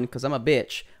single one because I'm a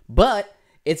bitch, but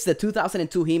it's the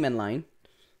 2002 He-Man line.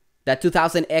 That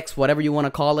 2000X, whatever you want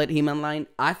to call it, He-Man line.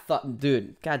 I thought,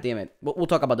 dude, god damn it. We'll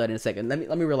talk about that in a second. Let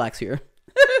me relax here.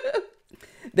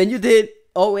 Then you did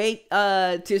 08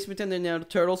 Teenage Mutant Ninja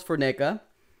Turtles for NECA.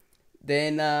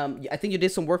 Then I think you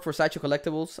did some work for Sideshow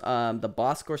Collectibles, the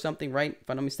Bosk or something, right? If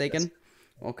I'm not mistaken.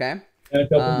 Yes. Okay.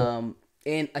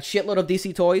 And a shitload of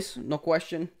DC toys, no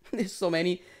question. There's so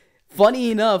many.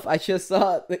 Funny enough, I just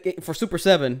saw for Super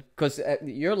 7, because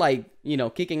you're like,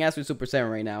 kicking ass with Super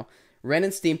 7 right now. Ren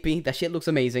and Stimpy, that shit looks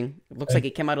amazing. It looks like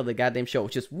it came out of the goddamn show.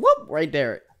 Just whoop right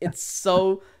there. It's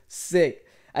so sick.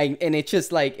 And it's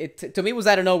just like, to me, it was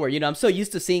out of nowhere. I'm so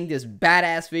used to seeing this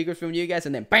badass figures from you guys,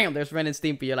 and then bam, there's Ren and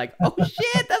Stimpy. You're like, oh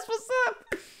shit, that's what's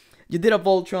up. You did a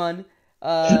Voltron,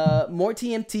 more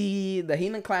TMT, the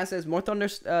He-Man classes, more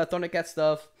Thundercat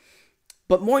stuff.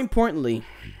 But more importantly,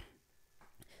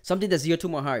 something that's dear to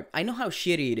my heart. I know how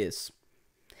shitty it is.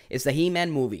 It's the He-Man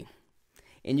movie.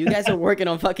 And you guys are working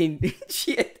on fucking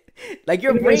shit. Like,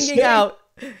 you're bringing out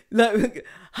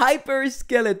Hyper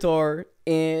Skeletor.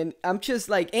 And I'm just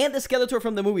like, and the Skeletor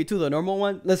from the movie too, the normal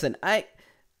one. Listen, I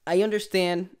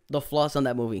understand the flaws on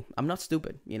that movie. I'm not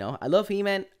stupid, I love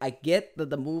He-Man. I get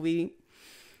that the movie,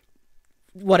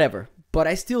 whatever. But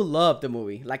I still love the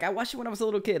movie. Like, I watched it when I was a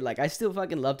little kid. Like, I still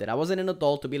fucking loved it. I wasn't an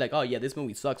adult to be like, oh yeah, this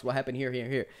movie sucks. What happened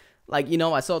here? Like,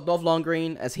 I saw Dolph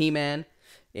Lundgren as He-Man.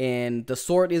 And the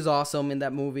sword is awesome in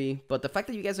that movie. But the fact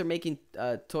that you guys are making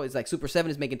toys, like Super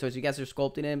 7 is making toys, you guys are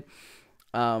sculpting him.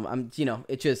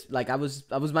 It just, like, I was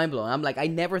mind blown. I'm like, I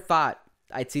never thought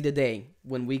I'd see the day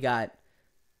when we got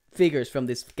figures from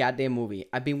this goddamn movie.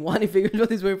 I've been wanting figures from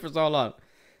this movie for so long.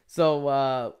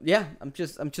 So, yeah, I'm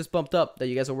just pumped up that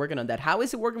you guys are working on that. How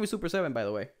is it working with Super 7, by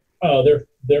the way? Oh,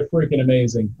 they're freaking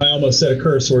amazing. I almost said a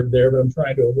curse word there, but I'm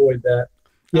trying to avoid that.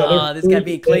 Yeah, this guy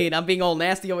being clean. I'm being all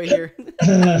nasty over here.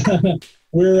 They're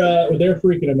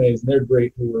freaking amazing. They're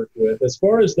great to work with. As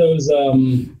far as those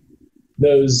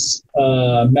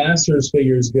Masters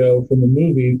figures go from the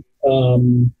movie,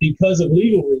 because of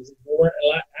legal reasons, we weren't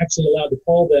actually allowed to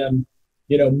call them,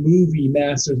 movie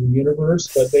Masters of the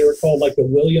Universe, but they were called like the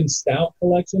William Stout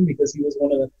collection because he was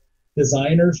one of the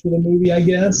designers for the movie, I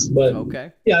guess. But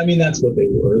okay, yeah, I mean that's what they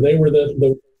were. They were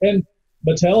and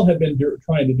Mattel had been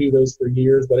trying to do those for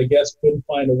years, but I guess couldn't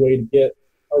find a way to get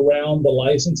around the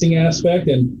licensing aspect.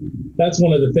 And that's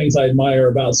one of the things I admire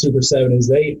about Super 7 is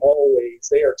they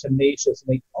are tenacious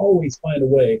and they always find a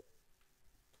way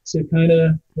to kind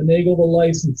of finagle the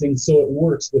licensing so it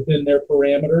works within their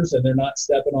parameters and they're not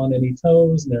stepping on any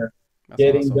toes and they're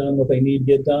getting done what they need to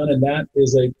get done. And that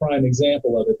is a prime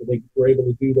example of it, that they were able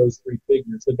to do those three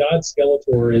figures. The God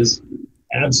Skeletor is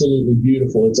absolutely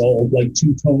beautiful. It's all like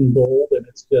two-tone gold, and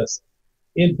it's just,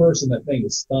 in person, that thing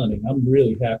is stunning. I'm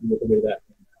really happy with the way that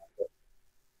came out. But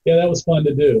yeah, that was fun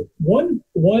to do. One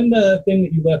thing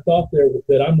that you left off there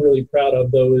that I'm really proud of,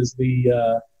 though, is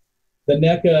the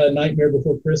NECA Nightmare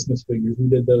Before Christmas figures. We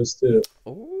did those too.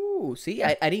 Oh, see,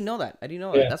 I didn't know that.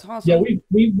 Yeah. That's awesome. Yeah,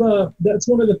 we've that's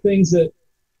one of the things that,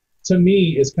 to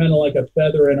me, is kind of like a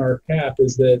feather in our cap,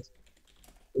 is that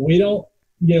we don't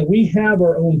we have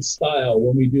our own style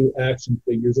when we do action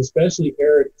figures, especially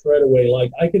Eric Treadaway.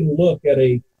 Like, I can look at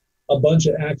a bunch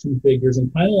of action figures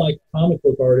and kind of like comic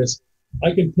book artists,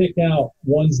 I can pick out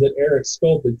ones that Eric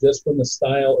sculpted just from the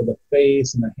style of the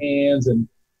face and the hands and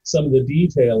some of the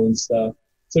detail and stuff.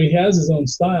 So he has his own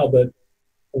style, but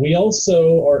we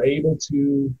also are able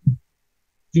to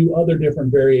do other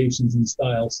different variations and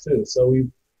styles too. So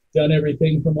we've done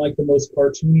everything from like the most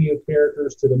cartoony of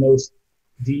characters to the most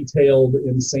detailed,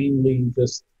 insanely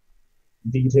just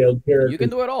detailed characters. You can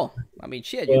do it all. I mean,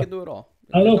 shit, you can do it all.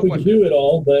 I don't know if we can do it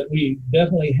all, but we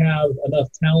definitely have enough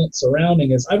talent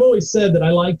surrounding us. I've always said that I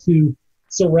like to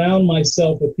surround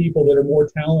myself with people that are more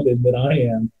talented than I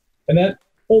am. And that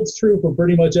holds true for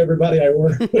pretty much everybody I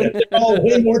work with. They're all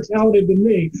way more talented than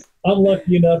me. I'm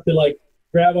lucky enough to like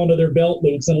grab onto their belt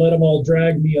loops and let them all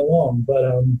drag me along. But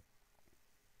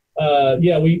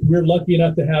yeah, we're lucky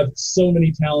enough to have so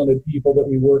many talented people that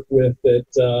we work with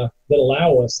that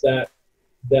allow us that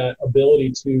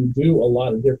ability to do a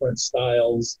lot of different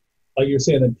styles. Like you're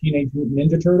saying, the Teenage Mutant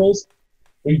Ninja Turtles,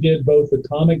 we did both the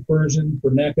comic version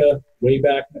for NECA way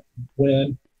back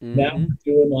when. Mm-hmm. Now we're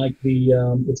doing like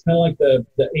it's kind of like the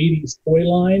 80s toy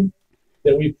line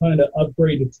that we've kind of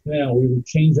upgraded to now. We were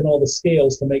changing all the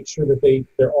scales to make sure that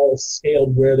they're all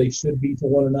scaled where they should be to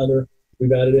one another.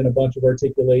 We've added in a bunch of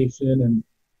articulation, and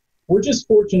we're just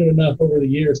fortunate enough over the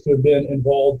years to have been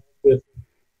involved with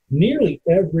nearly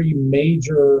every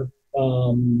major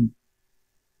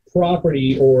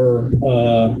property or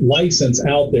license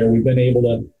out there. We've been able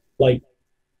to like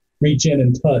reach in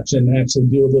and touch and actually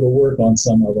do a little work on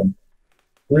some of them.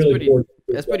 Really fortunate.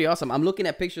 That's pretty awesome. I'm looking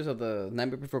at pictures of the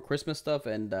Nightmare Before Christmas stuff,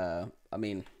 and I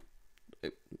mean,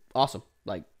 awesome.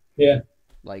 Like, yeah,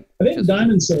 like I think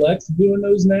Diamond Select's doing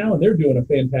those now, and they're doing a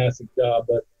fantastic job.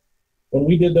 But when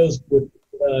we did those with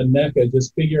NECA,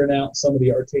 just figuring out some of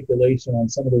the articulation on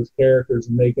some of those characters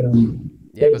and making them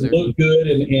look good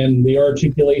and the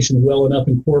articulation well enough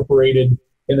incorporated,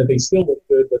 and that they still look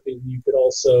good, but you could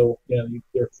also,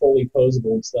 they're fully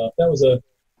posable and stuff. That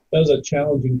was a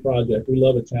challenging project. We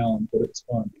love a challenge, but it's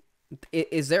fun.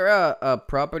 Is there a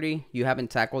property you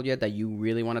haven't tackled yet that you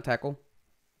really want to tackle?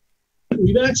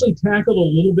 We've actually tackled a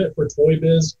little bit for Toy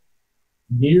Biz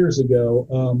years ago.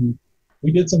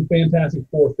 We did some Fantastic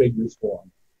Four figures for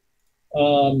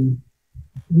them.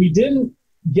 We didn't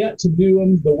get to do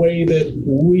them the way that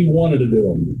we wanted to do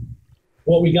them.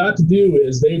 What we got to do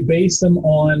is they based them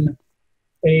on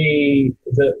the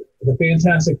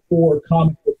Fantastic Four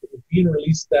comic book that was being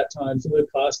released at that time, so the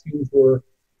costumes were,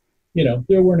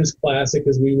 they weren't as classic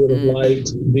as we would have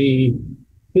liked. The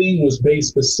thing was based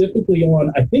specifically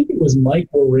on, I think it was Mike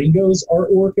Waringo's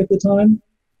artwork at the time.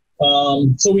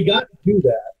 So we got to do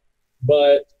that,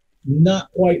 but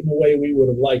not quite in the way we would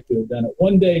have liked to have done it.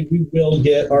 One day we will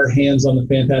get our hands on the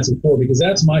Fantastic Four, because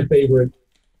that's my favorite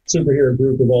superhero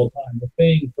group of all time. The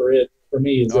Thing for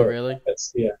me is really?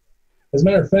 Yeah. As a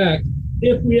matter of fact,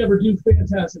 if we ever do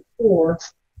Fantastic Four,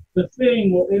 the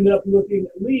Thing will end up looking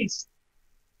at least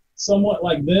somewhat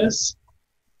like this.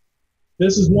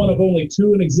 This is one of only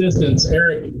two in existence.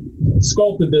 Eric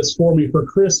sculpted this for me for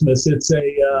Christmas. It's a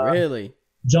really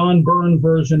John Byrne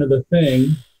version of the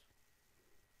Thing,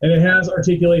 and it has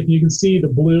articulation. You can see the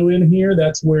blue in here.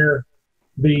 That's where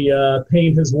the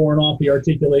paint has worn off the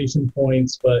articulation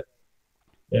points, but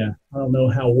yeah, I don't know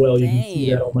how well you can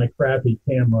see that on my crappy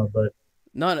camera, but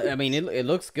no, I mean it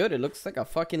looks good. It looks like a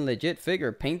fucking legit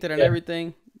figure, painted and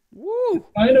everything. Woo!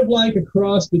 Kind of like a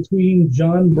cross between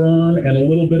John Byrne and a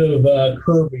little bit of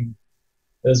Kirby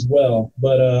as well.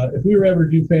 But if we were ever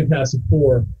to do Fantastic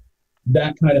Four,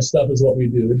 that kind of stuff is what we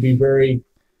do. It'd be very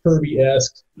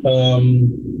Kirby-esque,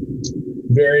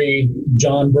 very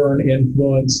John Byrne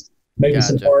influenced, maybe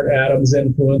some Art Adams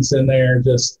influence in there.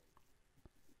 Just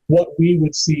what we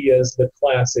would see as the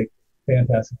classic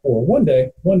Fantastic Four. One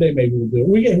day maybe we'll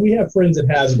do it. We have friends at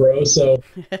Hasbro, so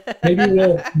maybe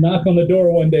we'll knock on the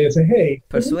door one day and say, "Hey,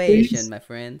 persuasion, my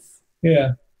friends."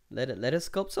 Yeah. Let us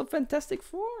sculpt some Fantastic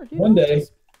Four. One day.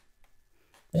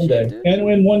 Dude.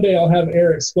 And one day I'll have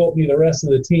Eric sculpt me the rest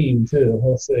of the team too.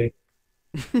 We'll see.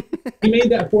 He made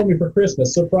that for me for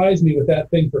Christmas. Surprised me with that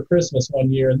thing for Christmas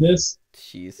one year, and this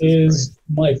is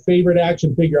my favorite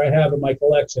action figure I have in my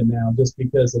collection now, just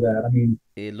because of that. I mean,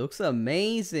 it looks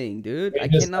amazing, dude. I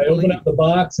opened up the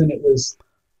box and it was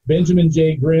Benjamin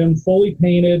J. Grimm, fully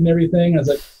painted and everything. I was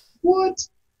like, what?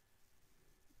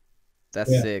 That's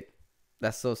sick.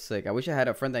 That's so sick. I wish I had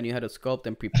a friend that knew how to sculpt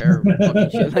and prepare fucking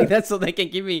shit like that, so they can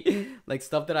give me like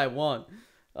stuff that I want.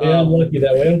 Yeah, I'm lucky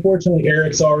that way. Unfortunately,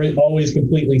 Eric's always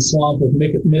completely swamped with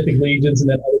Mythic Legions and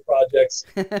then other projects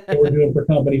that we're doing for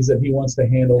companies that he wants to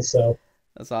handle. So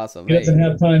That's awesome. He doesn't Hey,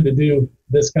 have time to do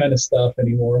this kind of stuff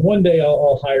anymore. One day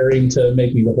I'll hire him to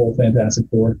make me the whole Fantastic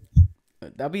Four.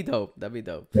 that'd be dope. That'd be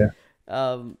dope. Yeah.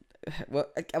 Um, well,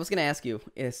 I was gonna ask you,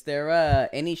 is there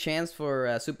any chance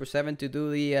for Super 7 to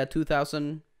do the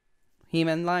 2000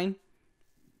 He-Man line?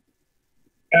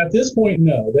 At this point,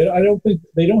 no. I don't think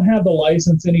they don't have the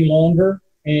license any longer,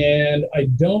 and I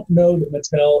don't know that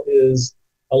Mattel is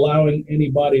allowing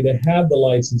anybody to have the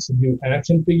license to do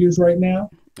action figures right now.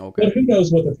 Okay. But who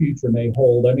knows what the future may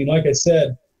hold? I mean, like I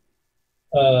said,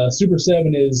 Super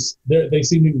 7 is they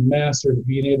seem to be mastered at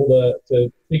being able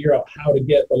to figure out how to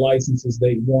get the licenses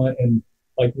they want and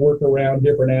like work around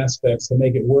different aspects to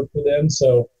make it work for them.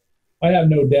 So I have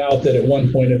no doubt that at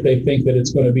one point, if they think that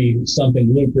it's going to be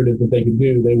something lucrative that they can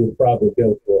do, they would probably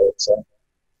go for it. So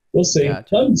we'll see.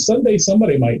 Gotcha. Someday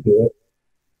somebody might do it.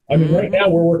 I mean, right now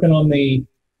we're working on the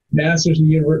Masters of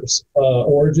the Universe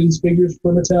Origins figures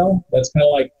for Mattel. That's kind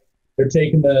of like they're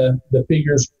taking the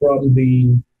figures from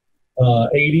the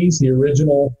 80s, the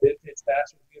original vintage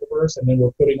Masters of the Universe, and then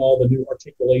we're putting all the new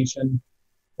articulation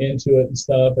into it and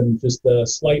stuff, and just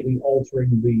slightly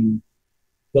altering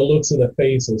the looks of the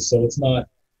faces, so it's not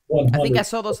 100. I think I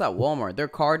saw those at Walmart. They're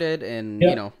carded and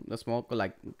Yep. the small,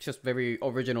 like just very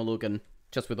original looking,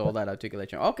 just with all that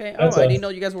articulation. Okay, That's I didn't know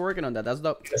you guys were working on that. That's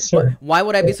dope. Yes, sir. Why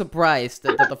would I be surprised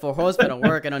that the Four Horsemen are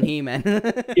working on He-Man?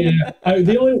 Yeah,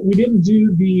 we didn't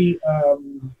do the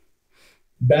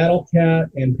Battle Cat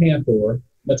and Panther.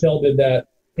 Mattel did that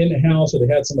in the house, or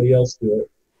they had somebody else do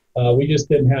it. We just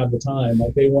didn't have the time.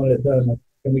 Like they wanted it done. Like,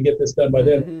 can we get this done by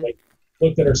then? Like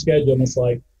looked at our schedule and it's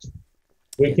like,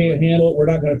 we can't handle it. We're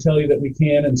not going to tell you that we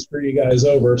can and screw you guys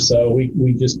over. So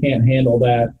we just can't handle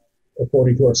that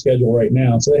according to our schedule right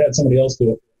now. So they had somebody else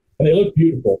do it, and they look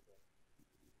beautiful.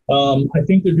 I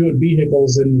think they're doing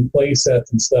vehicles and play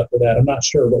sets and stuff for that. I'm not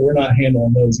sure, but we're not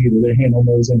handling those either. They're handling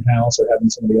those in-house or having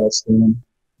somebody else do them.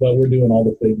 But we're doing all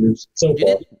the figures so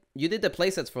far. You did the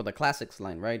playsets for the classics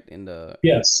line, right?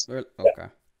 Yes. Okay. Yeah.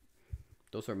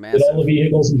 Those are Did massive. all the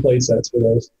vehicles and play sets for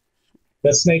those.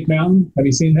 That Snake Mountain, have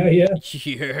you seen that yet?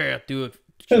 Yeah, dude.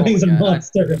 That thing's a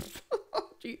monster.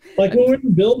 Like when we were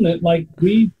building it, like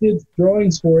we did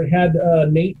drawings for it. Had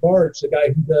Nate Barch, the guy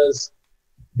who does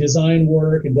design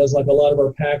work and does like a lot of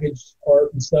our package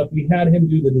art and stuff. We had him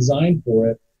do the design for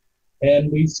it,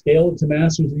 and we scaled it to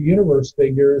Masters of the Universe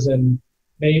figures. And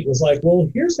Nate was like,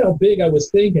 "Well, here's how big I was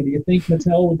thinking. Do you think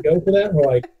Mattel would go for that?" And we're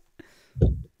like,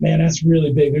 "Man, that's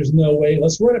really big. There's no way.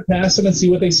 Let's run it past them and see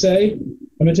what they say."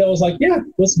 And Mattel was like, "Yeah,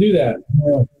 let's do that." And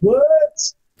we're like, "What?"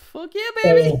 Fuck yeah,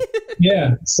 baby.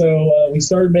 So we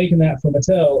started making that for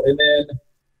Mattel, and then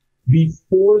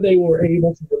before they were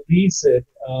able to release it,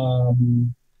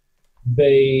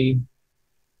 they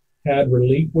had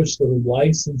relinquished the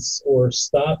license or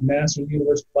stopped Masters of the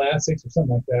Universe Classics or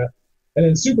something like that. And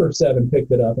then Super 7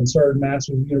 picked it up and started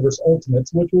Masters of the Universe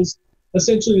Ultimates, which was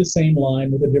essentially the same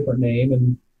line with a different name,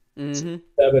 and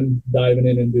Seven diving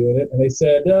in and doing it. And they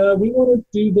said, we want to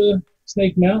do the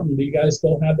Snake Mountain. Do you guys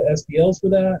still have the SPLs for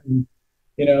that? And,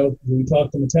 we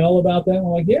talked to Mattel about that. And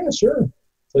we're like, yeah, sure.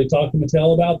 So they talked to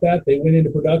Mattel about that. They went into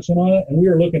production on it, and we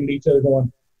were looking at each other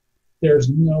going, there's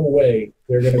no way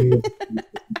they're going to be able to do this.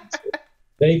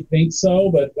 They think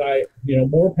so, but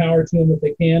more power to them if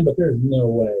they can, but there's no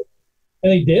way.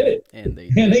 And they did it.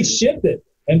 And they shipped it.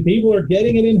 And people are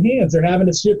getting it in hands. They're having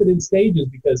to ship it in stages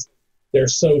because they're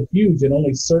so huge, and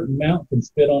only certain amount can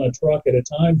fit on a truck at a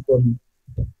time from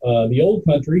the old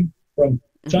country, from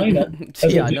China.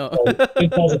 That's yeah, I know.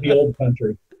 It calls it the old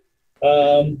country.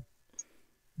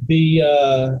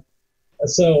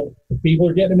 So people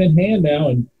are getting them in hand now,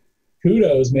 and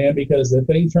kudos, man, because the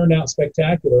thing turned out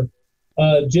spectacular.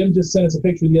 Jim just sent us a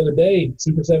picture the other day.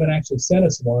 Super 7 actually sent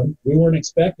us one. We weren't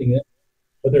expecting it,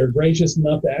 but they're gracious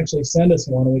enough to actually send us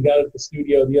one, and we got it at the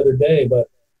studio the other day, but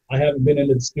I haven't been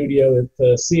into the studio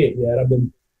to see it yet. I've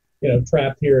been,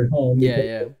 trapped here at home.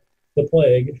 Yeah. The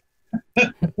plague.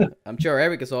 I'm sure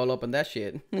Eric is all up on that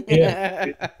shit.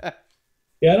 Yeah.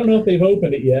 Yeah, I don't know if they've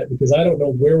opened it yet because I don't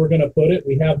know where we're going to put it.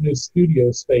 We have new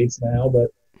studio space now, but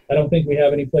I don't think we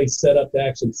have any place set up to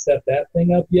actually set that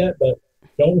thing up yet, but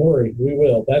don't worry, we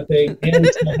will. That thing, and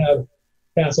we still have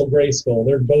Castle Grayskull.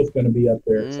 They're both going to be up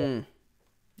there. So.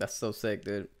 That's so sick,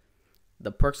 dude.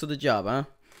 The perks of the job, huh?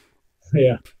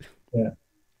 Yeah.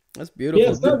 That's beautiful.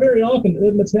 Yeah, it's not very often.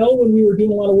 Mattel, when we were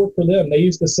doing a lot of work for them, they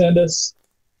used to send us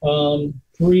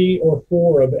 3 or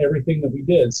 4 of everything that we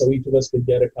did, so each of us could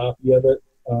get a copy of it.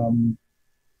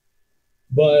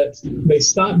 But they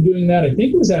stopped doing that. I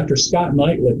think it was after Scott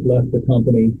Knightlick left the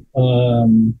company.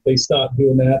 They stopped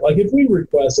doing that. Like if we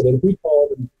requested it, if we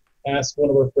called and ask one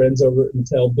of our friends over at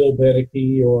Mattel, Bill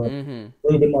Beneke or Mm-hmm.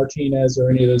 Ruben Martinez or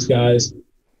any of those guys,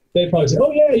 they'd probably say,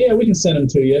 "Oh yeah, we can send them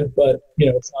to you," but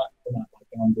it's not, we're not like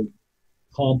on the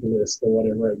comp list or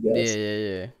whatever, I Yeah, guess. yeah,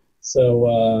 yeah.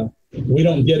 So we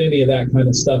don't get any of that kind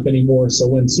of stuff anymore. So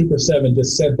when Super 7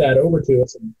 just sent that over to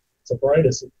us and surprised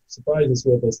us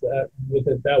with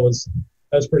it, that was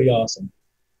pretty awesome.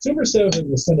 Super 7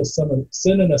 was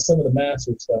sending us some of the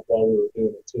master stuff while we were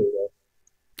doing it too,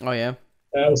 though. Oh yeah.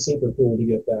 That was super cool to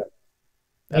get that.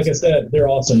 Like That's I said, they're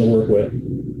awesome to work with.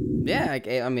 Yeah,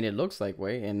 I mean, it looks like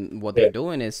way, and what Yeah. they're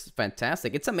doing is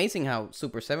fantastic. It's amazing how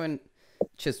Super 7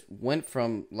 just went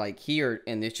from like here,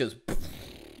 and it's just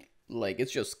like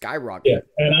it's just skyrocketed. Yeah,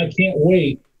 and I can't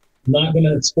wait. I'm not going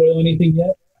to spoil anything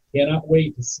yet. I cannot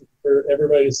wait for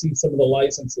everybody to see some of the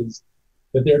licenses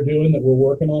that they're doing that we're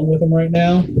working on with them right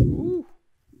now. Ooh,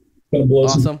 Going to blow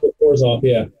awesome. some doors off.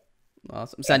 Yeah,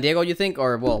 Awesome. San Diego, you think,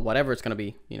 or well, whatever it's gonna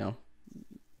be, you know.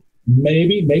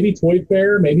 maybe Toy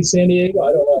Fair, maybe San Diego.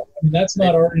 I don't know. I mean, that's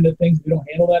not our end of things. We don't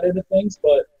handle that end of things,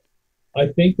 but I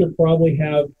think they'll probably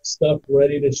have stuff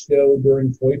ready to show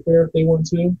during Toy Fair if they want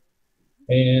to.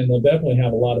 And they'll definitely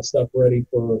have a lot of stuff ready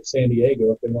for San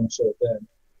Diego if they want to show it then.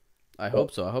 I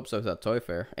hope so. I hope so. It's at Toy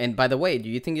Fair. And by the way, do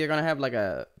you think you're gonna have like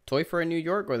a Toy Fair in New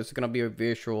York, or this is gonna be a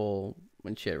virtual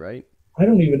and shit, right? I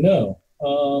don't even know.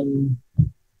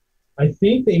 I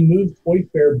think they moved Toy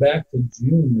Fair back to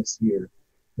June this year.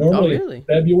 Normally, really?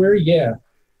 February, yeah.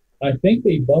 I think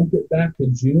they bumped it back to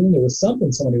June. There was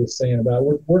something somebody was saying about it.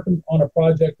 We're working on a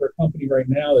project for a company right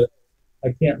now that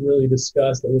I can't really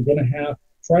discuss that we're going to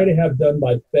try to have done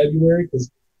by February,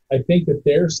 because I think that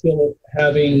they're still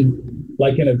having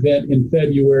like an event in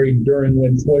February during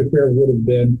when Toy Fair would have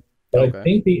been. But Okay. I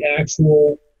think the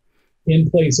actual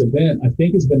in-place event, I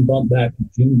think, has been bumped back to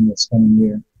June this coming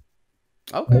year.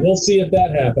 Okay. We'll see if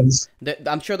that happens.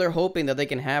 I'm sure they're hoping that they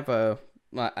can have a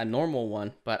normal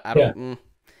one, but I don't.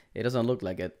 It doesn't look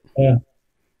like it. Yeah.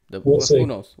 We'll see. Who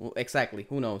knows? Well, exactly.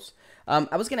 Who knows?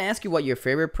 I was gonna ask you what your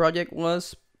favorite project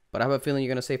was, but I have a feeling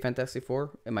you're gonna say Fantastic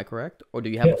Four. Am I correct? Or do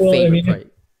you have a favorite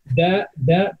project?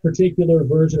 That particular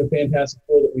version of Fantastic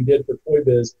Four that we did for Toy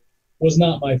Biz was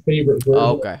not my favorite version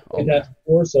of Fantastic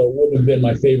Four, so it wouldn't have been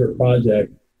my favorite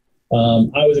project.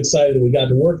 I was excited that we got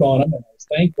to work on them, and I was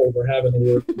thankful for having to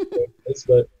work on Toy Biz,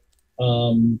 but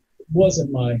it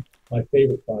wasn't my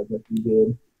favorite project we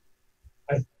did.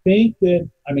 I think that,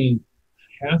 I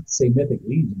have to say Mythic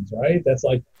Legions, right? That's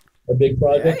like a big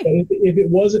project. Hey. But if it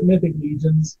wasn't Mythic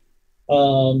Legions,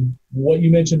 what you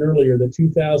mentioned earlier, the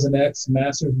 2000X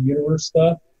Masters of the Universe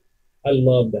stuff, I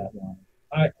love that line.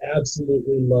 I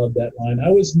absolutely love that line. I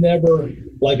was never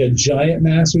like a giant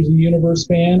Masters of the Universe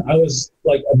fan. I was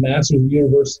like a Masters of the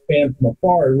Universe fan from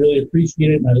afar. I really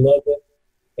appreciated it, and I loved it.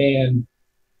 And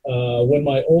when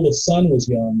my oldest son was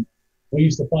young, we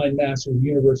used to find Masters of the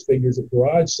Universe figures at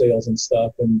garage sales and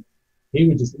stuff, and he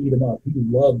would just eat them up. He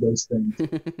loved those things.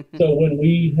 So when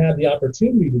we had the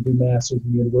opportunity to do Masters of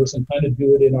the Universe and kind of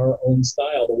do it in our own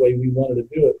style, the way we wanted to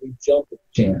do it, we jumped at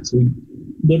the chance. We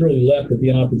literally leapt at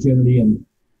the opportunity and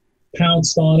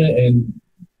pounced on it and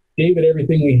gave it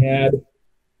everything we had.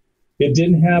 It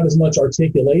didn't have as much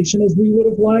articulation as we would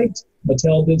have liked.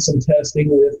 Mattel did some testing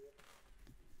with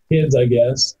kids, I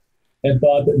guess, and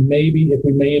thought that maybe if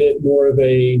we made it more of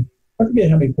I forget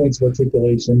how many points of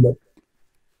articulation, but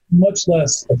much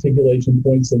less articulation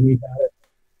points than we had it.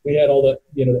 We had all the,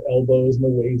 the elbows and the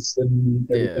waist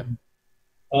and everything.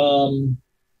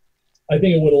 I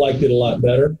think I would have liked it a lot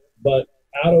better, but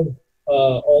out of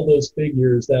all those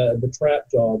figures, the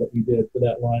trap jaw that we did for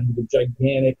that line with the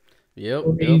gigantic,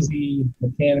 crazy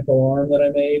mechanical arm that I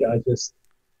made, I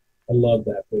love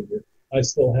that figure. I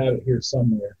still have it here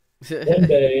somewhere. One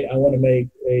day I want to make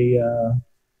a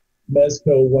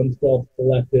Mezco 1/12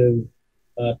 collective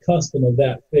custom of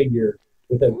that figure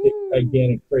with that big,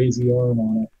 gigantic, crazy arm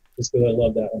on it, just because I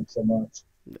love that one so much.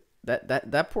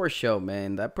 That poor show,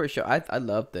 man. That poor show. I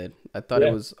loved it. I thought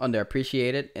it was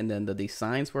underappreciated, and then the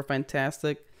designs were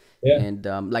fantastic. Yeah. And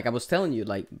like I was telling you,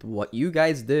 like what you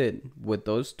guys did with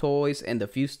those toys and the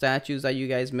few statues that you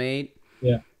guys made.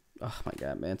 Yeah. Oh my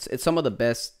god, man! It's some of the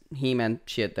best He-Man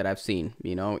shit that I've seen.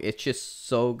 It's just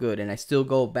so good, and I still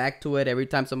go back to it every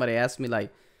time somebody asks me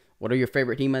like, what are your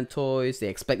favorite He-Man toys? They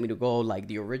expect me to go like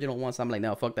the original ones. I'm like,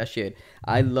 no, fuck that shit.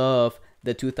 I love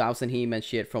the 2000 He-Man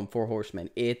shit from Four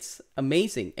Horsemen. It's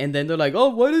amazing. And then they're like, oh,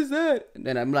 what is that? And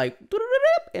then I'm like,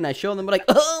 and I show them like,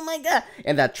 oh my god.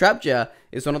 And that Trapjaw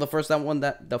is one of the first one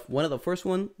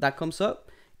that comes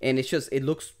up. And it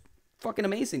looks fucking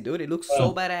amazing, dude. It looks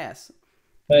so badass.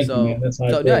 Thank you, man. That's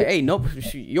hey, no,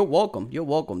 you're welcome. You're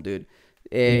welcome, dude.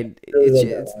 And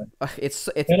they're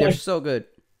so good.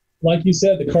 like you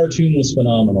said, the cartoon was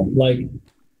phenomenal. Like,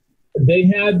 they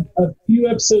had a few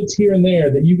episodes here and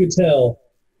there that you could tell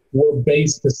were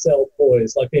based to sell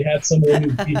toys. Like, they had some of the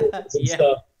new Beatles and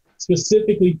stuff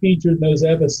specifically featured in those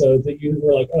episodes that you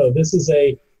were like, oh, this is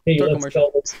a, hey, Toy let's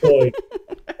commercial. tell this toy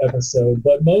episode.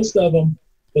 But most of them,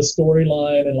 the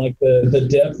storyline and like the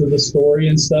depth of the story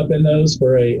and stuff in those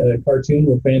for a cartoon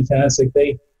were fantastic.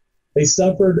 They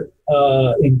suffered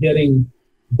in getting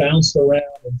bounced around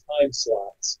in time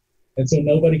slots. And so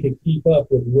nobody could keep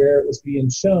up with where it was being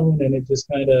shown, and it just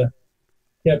kind of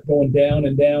kept going down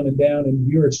and down and down in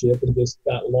viewership and just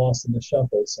got lost in the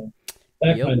shuffle. So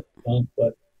that kind of stuff.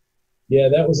 But yeah,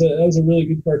 that was a really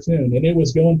good cartoon, and it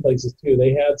was going places too.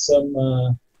 They had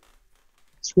some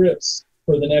scripts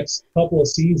for the next couple of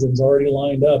seasons already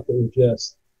lined up that were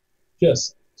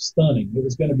just stunning. It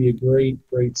was going to be a great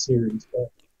series.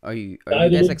 But Are you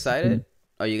guys excited?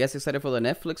 Are you guys excited for the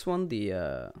Netflix one?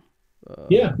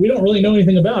 Yeah, we don't really know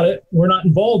anything about it. We're not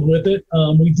involved with it.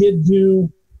 We did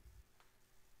do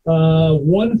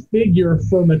one figure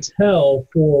for Mattel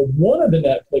for one of the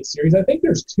Netflix series. I think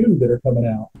there's two that are coming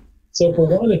out. So for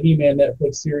one of the He-Man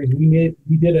Netflix series, we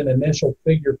did an initial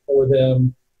figure for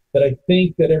them that I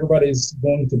think that everybody's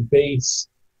going to base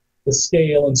the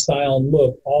scale and style and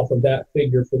look off of that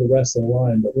figure for the rest of the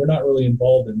line. But we're not really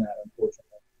involved in that, unfortunately.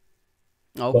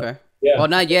 Okay. But, yeah. Well,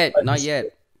 not yet. Not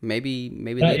yet. Maybe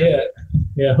Not later. yet.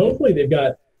 Yeah, hopefully they're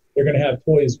going to have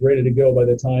toys ready to go by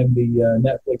the time the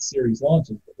Netflix series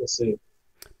launches. But we'll see.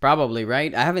 Probably,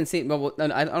 right? I haven't seen. Well,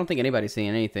 I don't think anybody's seen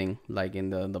anything like in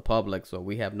the public, so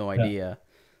we have no idea.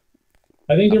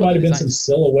 I think there might have been some designs.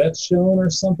 silhouettes shown or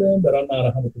something, but I'm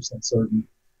not 100% certain.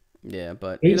 Yeah,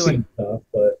 but We've either way, seen stuff,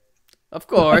 but of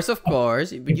course,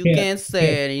 but you can't- can't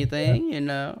say anything, you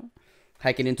know.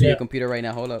 Hacking into your computer right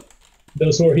now. Hold up.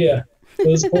 those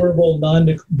horrible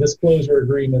non-disclosure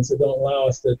agreements that don't allow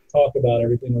us to talk about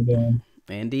everything we're doing.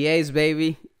 NDAs,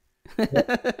 baby.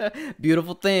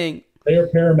 Beautiful thing. They are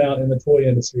paramount in the toy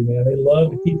industry, man. They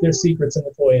love to keep their secrets in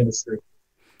the toy industry.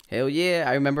 Hell yeah!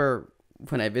 I remember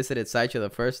when I visited Sideshow the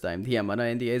first time, the amount of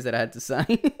NDAs that I had to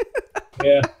sign.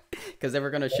 Yeah. Because they were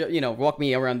gonna walk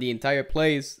me around the entire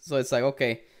place. So it's like,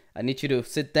 okay, I need you to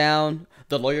sit down.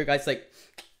 The lawyer guy's like,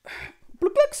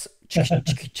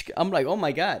 I'm like, oh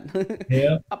my god.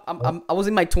 Yeah. I was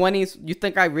in my 20s. You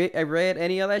think I read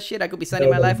any of that shit? I could be signing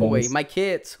my Nobody life away. does. My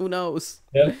kids, who knows?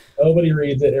 Yep. Nobody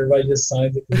reads it. Everybody just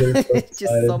signs it because they're so It's just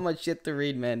excited. so much shit to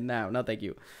read, man. No, thank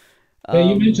you. Yeah,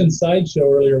 you mentioned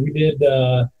Sideshow earlier. We did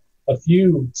a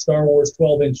few Star Wars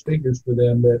 12-inch figures for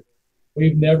them that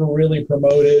we've never really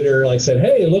promoted or like said,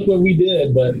 hey, look what we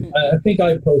did. But I think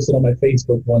I posted on my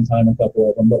Facebook one time a couple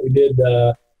of them. But we did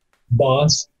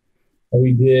Boss, and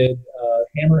we did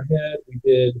Hammerhead. We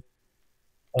did.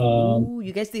 Ooh,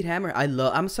 you guys did Hammer. I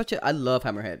love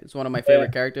Hammerhead. It's one of my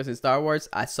favorite characters in Star Wars.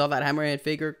 I saw that Hammerhead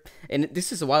figure, and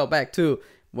this is a while back too.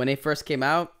 When it first came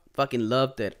out, fucking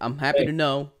loved it. I'm happy to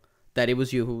know that it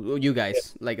was you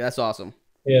guys. Like, that's awesome.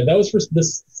 Yeah, that was for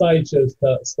this Sideshow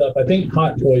stuff. I think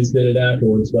Hot Toys did it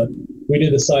afterwards, but we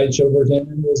did the Sideshow version. It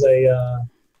was a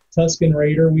Tusken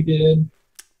Raider we did,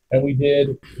 and we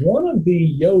did one of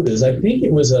the Yodas. I think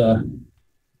it was I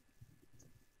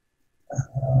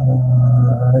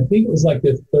think it was like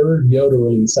the third Yoda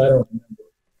release. I don't remember.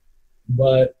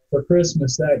 But for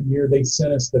Christmas that year, they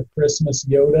sent us the Christmas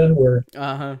Yoda, where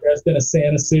dressed in a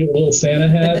Santa suit, a little Santa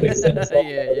hat. They sent us all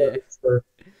for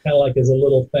kind of like as a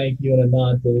little thank you and a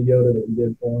nod to the Yoda that we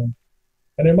did for him.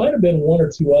 And there might have been one or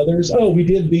two others. Oh, we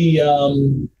did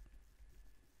Greedo,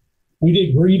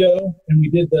 and we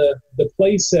did the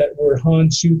play set where Han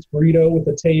shoots Greedo with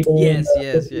the table and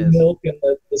the milk and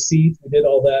the seats. We did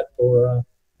all that for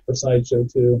Sideshow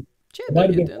too.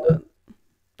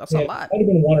 That's a lot. Might have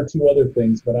been one or two other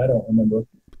things, but I don't remember.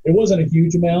 It wasn't a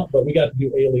huge amount, but we got to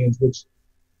do Aliens, which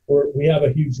we have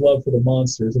a huge love for the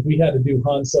monsters. If we had to do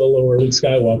Han Solo or Luke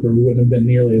Skywalker, we wouldn't have been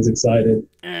nearly as excited.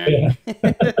 Yeah.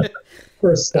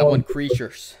 For I want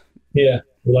creatures. Yeah,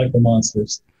 we like the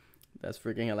monsters. That's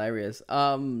freaking hilarious.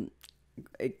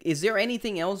 Is there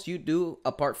anything else you do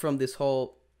apart from this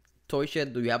whole toy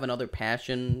shed? Do you have another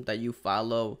passion that you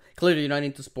follow? Clearly, you're not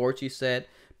into sports, you said,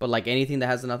 but like anything that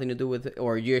has nothing to do with it,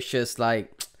 or you're just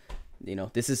like,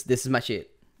 this is my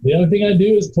shit. The only thing I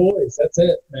do is toys. That's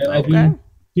it, man. Okay. I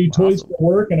do toys for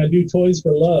work, and I do toys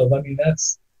for love. I mean,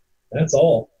 that's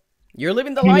all. You're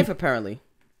living the life, apparently.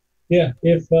 Yeah.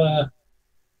 If the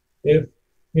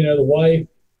wife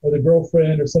or the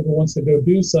girlfriend or something wants to go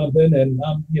do something, and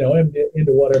I'm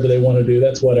into whatever they want to do,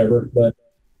 that's whatever. But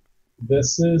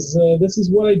this is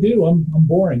what I do. I'm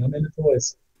boring. I'm into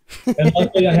toys, and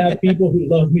luckily I have people who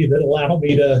love me that allow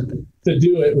me to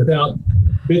do it without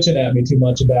bitching at me too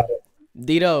much about it.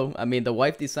 Dito, I mean, the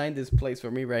wife designed this place for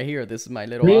me right here. This is my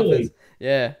little Really? office.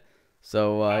 Yeah.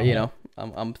 So, you know,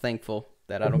 I'm thankful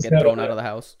that I don't get thrown out of the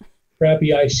house. Crappy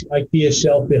IKEA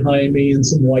shelf behind me and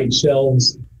some white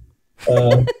shelves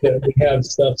that we have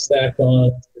stuff stacked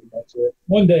on. That's pretty much it.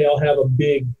 One day I'll have a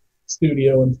big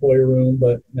studio and toy room,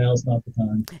 but now's not the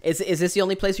time. Is this the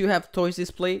only place you have toys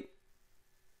displayed?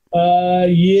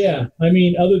 Yeah. I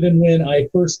mean, other than when I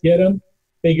first get them,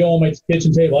 they go on my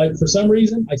kitchen table. For some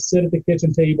reason, I sit at the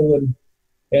kitchen table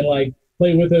and like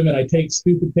play with them, and I take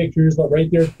stupid pictures, but right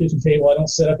there at the kitchen table. I don't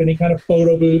set up any kind of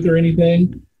photo booth or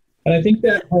anything. And I think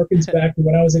that harkens back to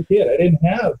when I was a kid. I didn't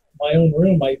have my own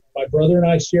room. My brother and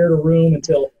I shared a room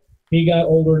until he got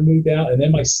older and moved out, and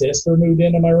then my sister moved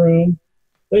into my room.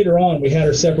 Later on, we had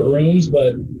our separate rooms,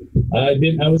 but I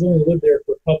was only lived there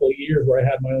for a couple of years where I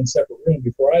had my own separate room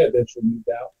before I eventually moved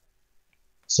out.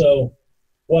 So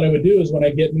what I would do is when I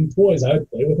get new toys, I would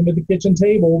play with them at the kitchen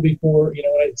table before,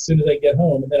 as soon as I get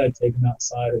home, and then I'd take them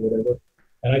outside or whatever.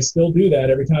 And I still do that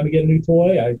every time I get a new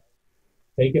toy. I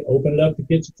take it, open it up the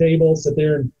kitchen table, sit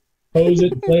there and pose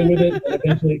it, play with it, and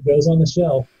eventually it goes on the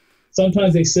shelf.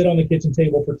 Sometimes they sit on the kitchen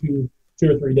table for two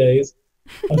or 3 days.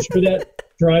 I'm sure that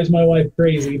drives my wife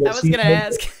crazy. But I was going to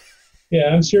ask. Yeah,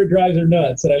 I'm sure it drives her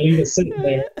nuts that I leave it sitting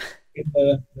there in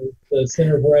the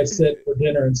center of where I sit for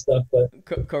dinner and stuff. But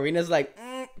Corina's like,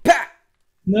 pah!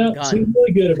 No, Gone. she's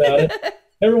really good about it.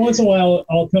 Every once in a while,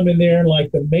 I'll come in there and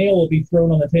like the mail will be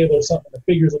thrown on the table or something. The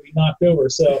figures will be knocked over.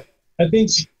 So I think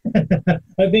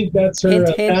that's her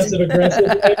Hint. passive aggressive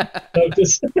way. So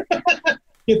just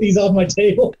get these off my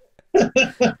table.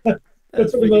 But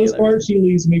for the most part, she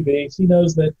leaves me be. She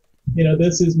knows that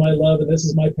this is my love and this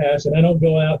is my passion. I don't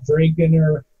go out drinking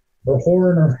or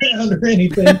whoring around or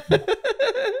anything.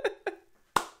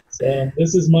 So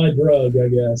this is my drug, I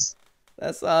guess.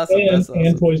 That's awesome.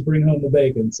 And toys bring home the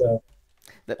bacon. So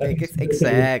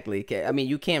exactly. I mean,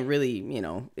 you can't really,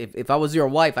 if I was your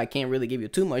wife, I can't really give you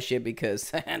too much shit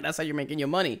because that's how you're making your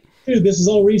money. Dude, this is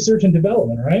all research and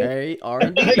development, right? Hey,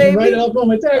 R&D, I baby. can write it off on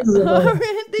my taxes.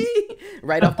 R&D.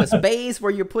 Right off the space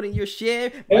where you're putting your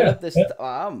shit. Right off the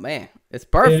oh man, it's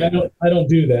perfect. Yeah, I don't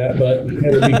do that, but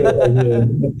it would be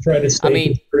good to try to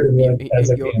stay. I mean,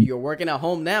 as I can. You're working at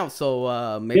home now,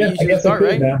 so maybe you I should start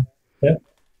right now. Yeah.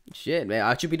 Shit, man,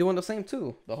 I should be doing the same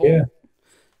too. The whole.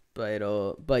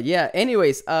 But yeah.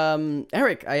 Anyways,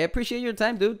 Eric, I appreciate your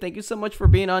time, dude. Thank you so much for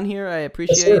being on here. I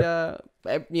appreciate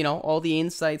all the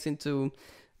insights into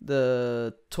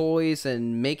the toys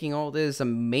and making all this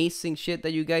amazing shit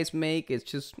that you guys make. It's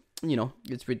just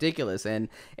it's ridiculous. And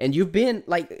you've been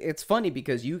like, it's funny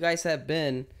because you guys have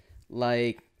been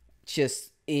like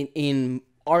just in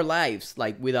our lives,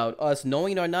 like without us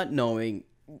knowing or not knowing,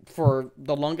 for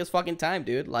the longest fucking time,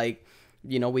 dude. Like,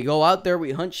 we go out there,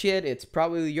 we hunt shit. It's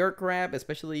probably your crap,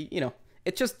 especially,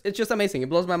 it's just amazing. It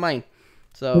blows my mind.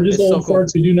 So we're just old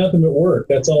farts who do nothing but work.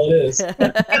 That's all it is.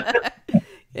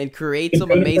 And create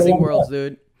some amazing worlds,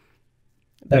 dude.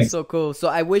 That's Thanks. so cool. So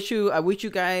I wish you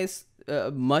guys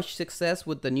much success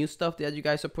with the new stuff that you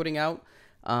guys are putting out.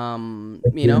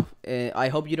 I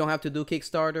hope you don't have to do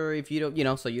Kickstarter if you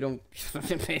don't, so you don't.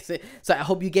 So I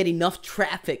hope you get enough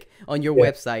traffic on your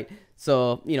website.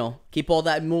 So keep all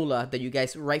that moolah that you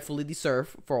guys rightfully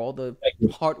deserve for all the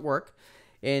hard work.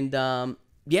 And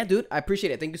yeah, dude, I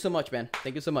appreciate it. Thank you so much, man.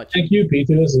 Thank you so much. Thank you, Pete.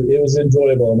 It was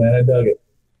enjoyable, man. I dug it.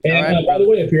 And by the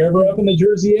way, if you're ever up in the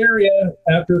Jersey area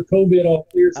after COVID all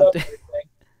clears up,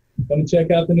 come check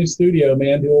out the new studio,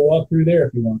 man. Do a walk through there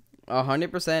if you want.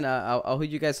 100%. I'll hook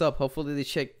you guys up. Hopefully the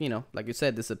chick, like you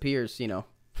said, disappears,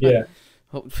 Yeah.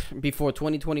 before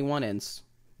 2021 ends.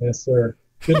 Yes, sir.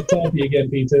 Good to talk to you again,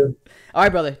 P2. All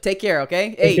right, brother. Take care,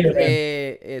 okay?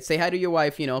 Hey, say hi to your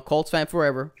wife, Colts fan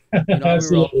forever.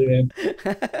 Absolutely, man.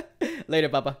 Later,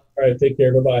 Papa. All right, take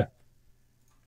care. Bye-bye.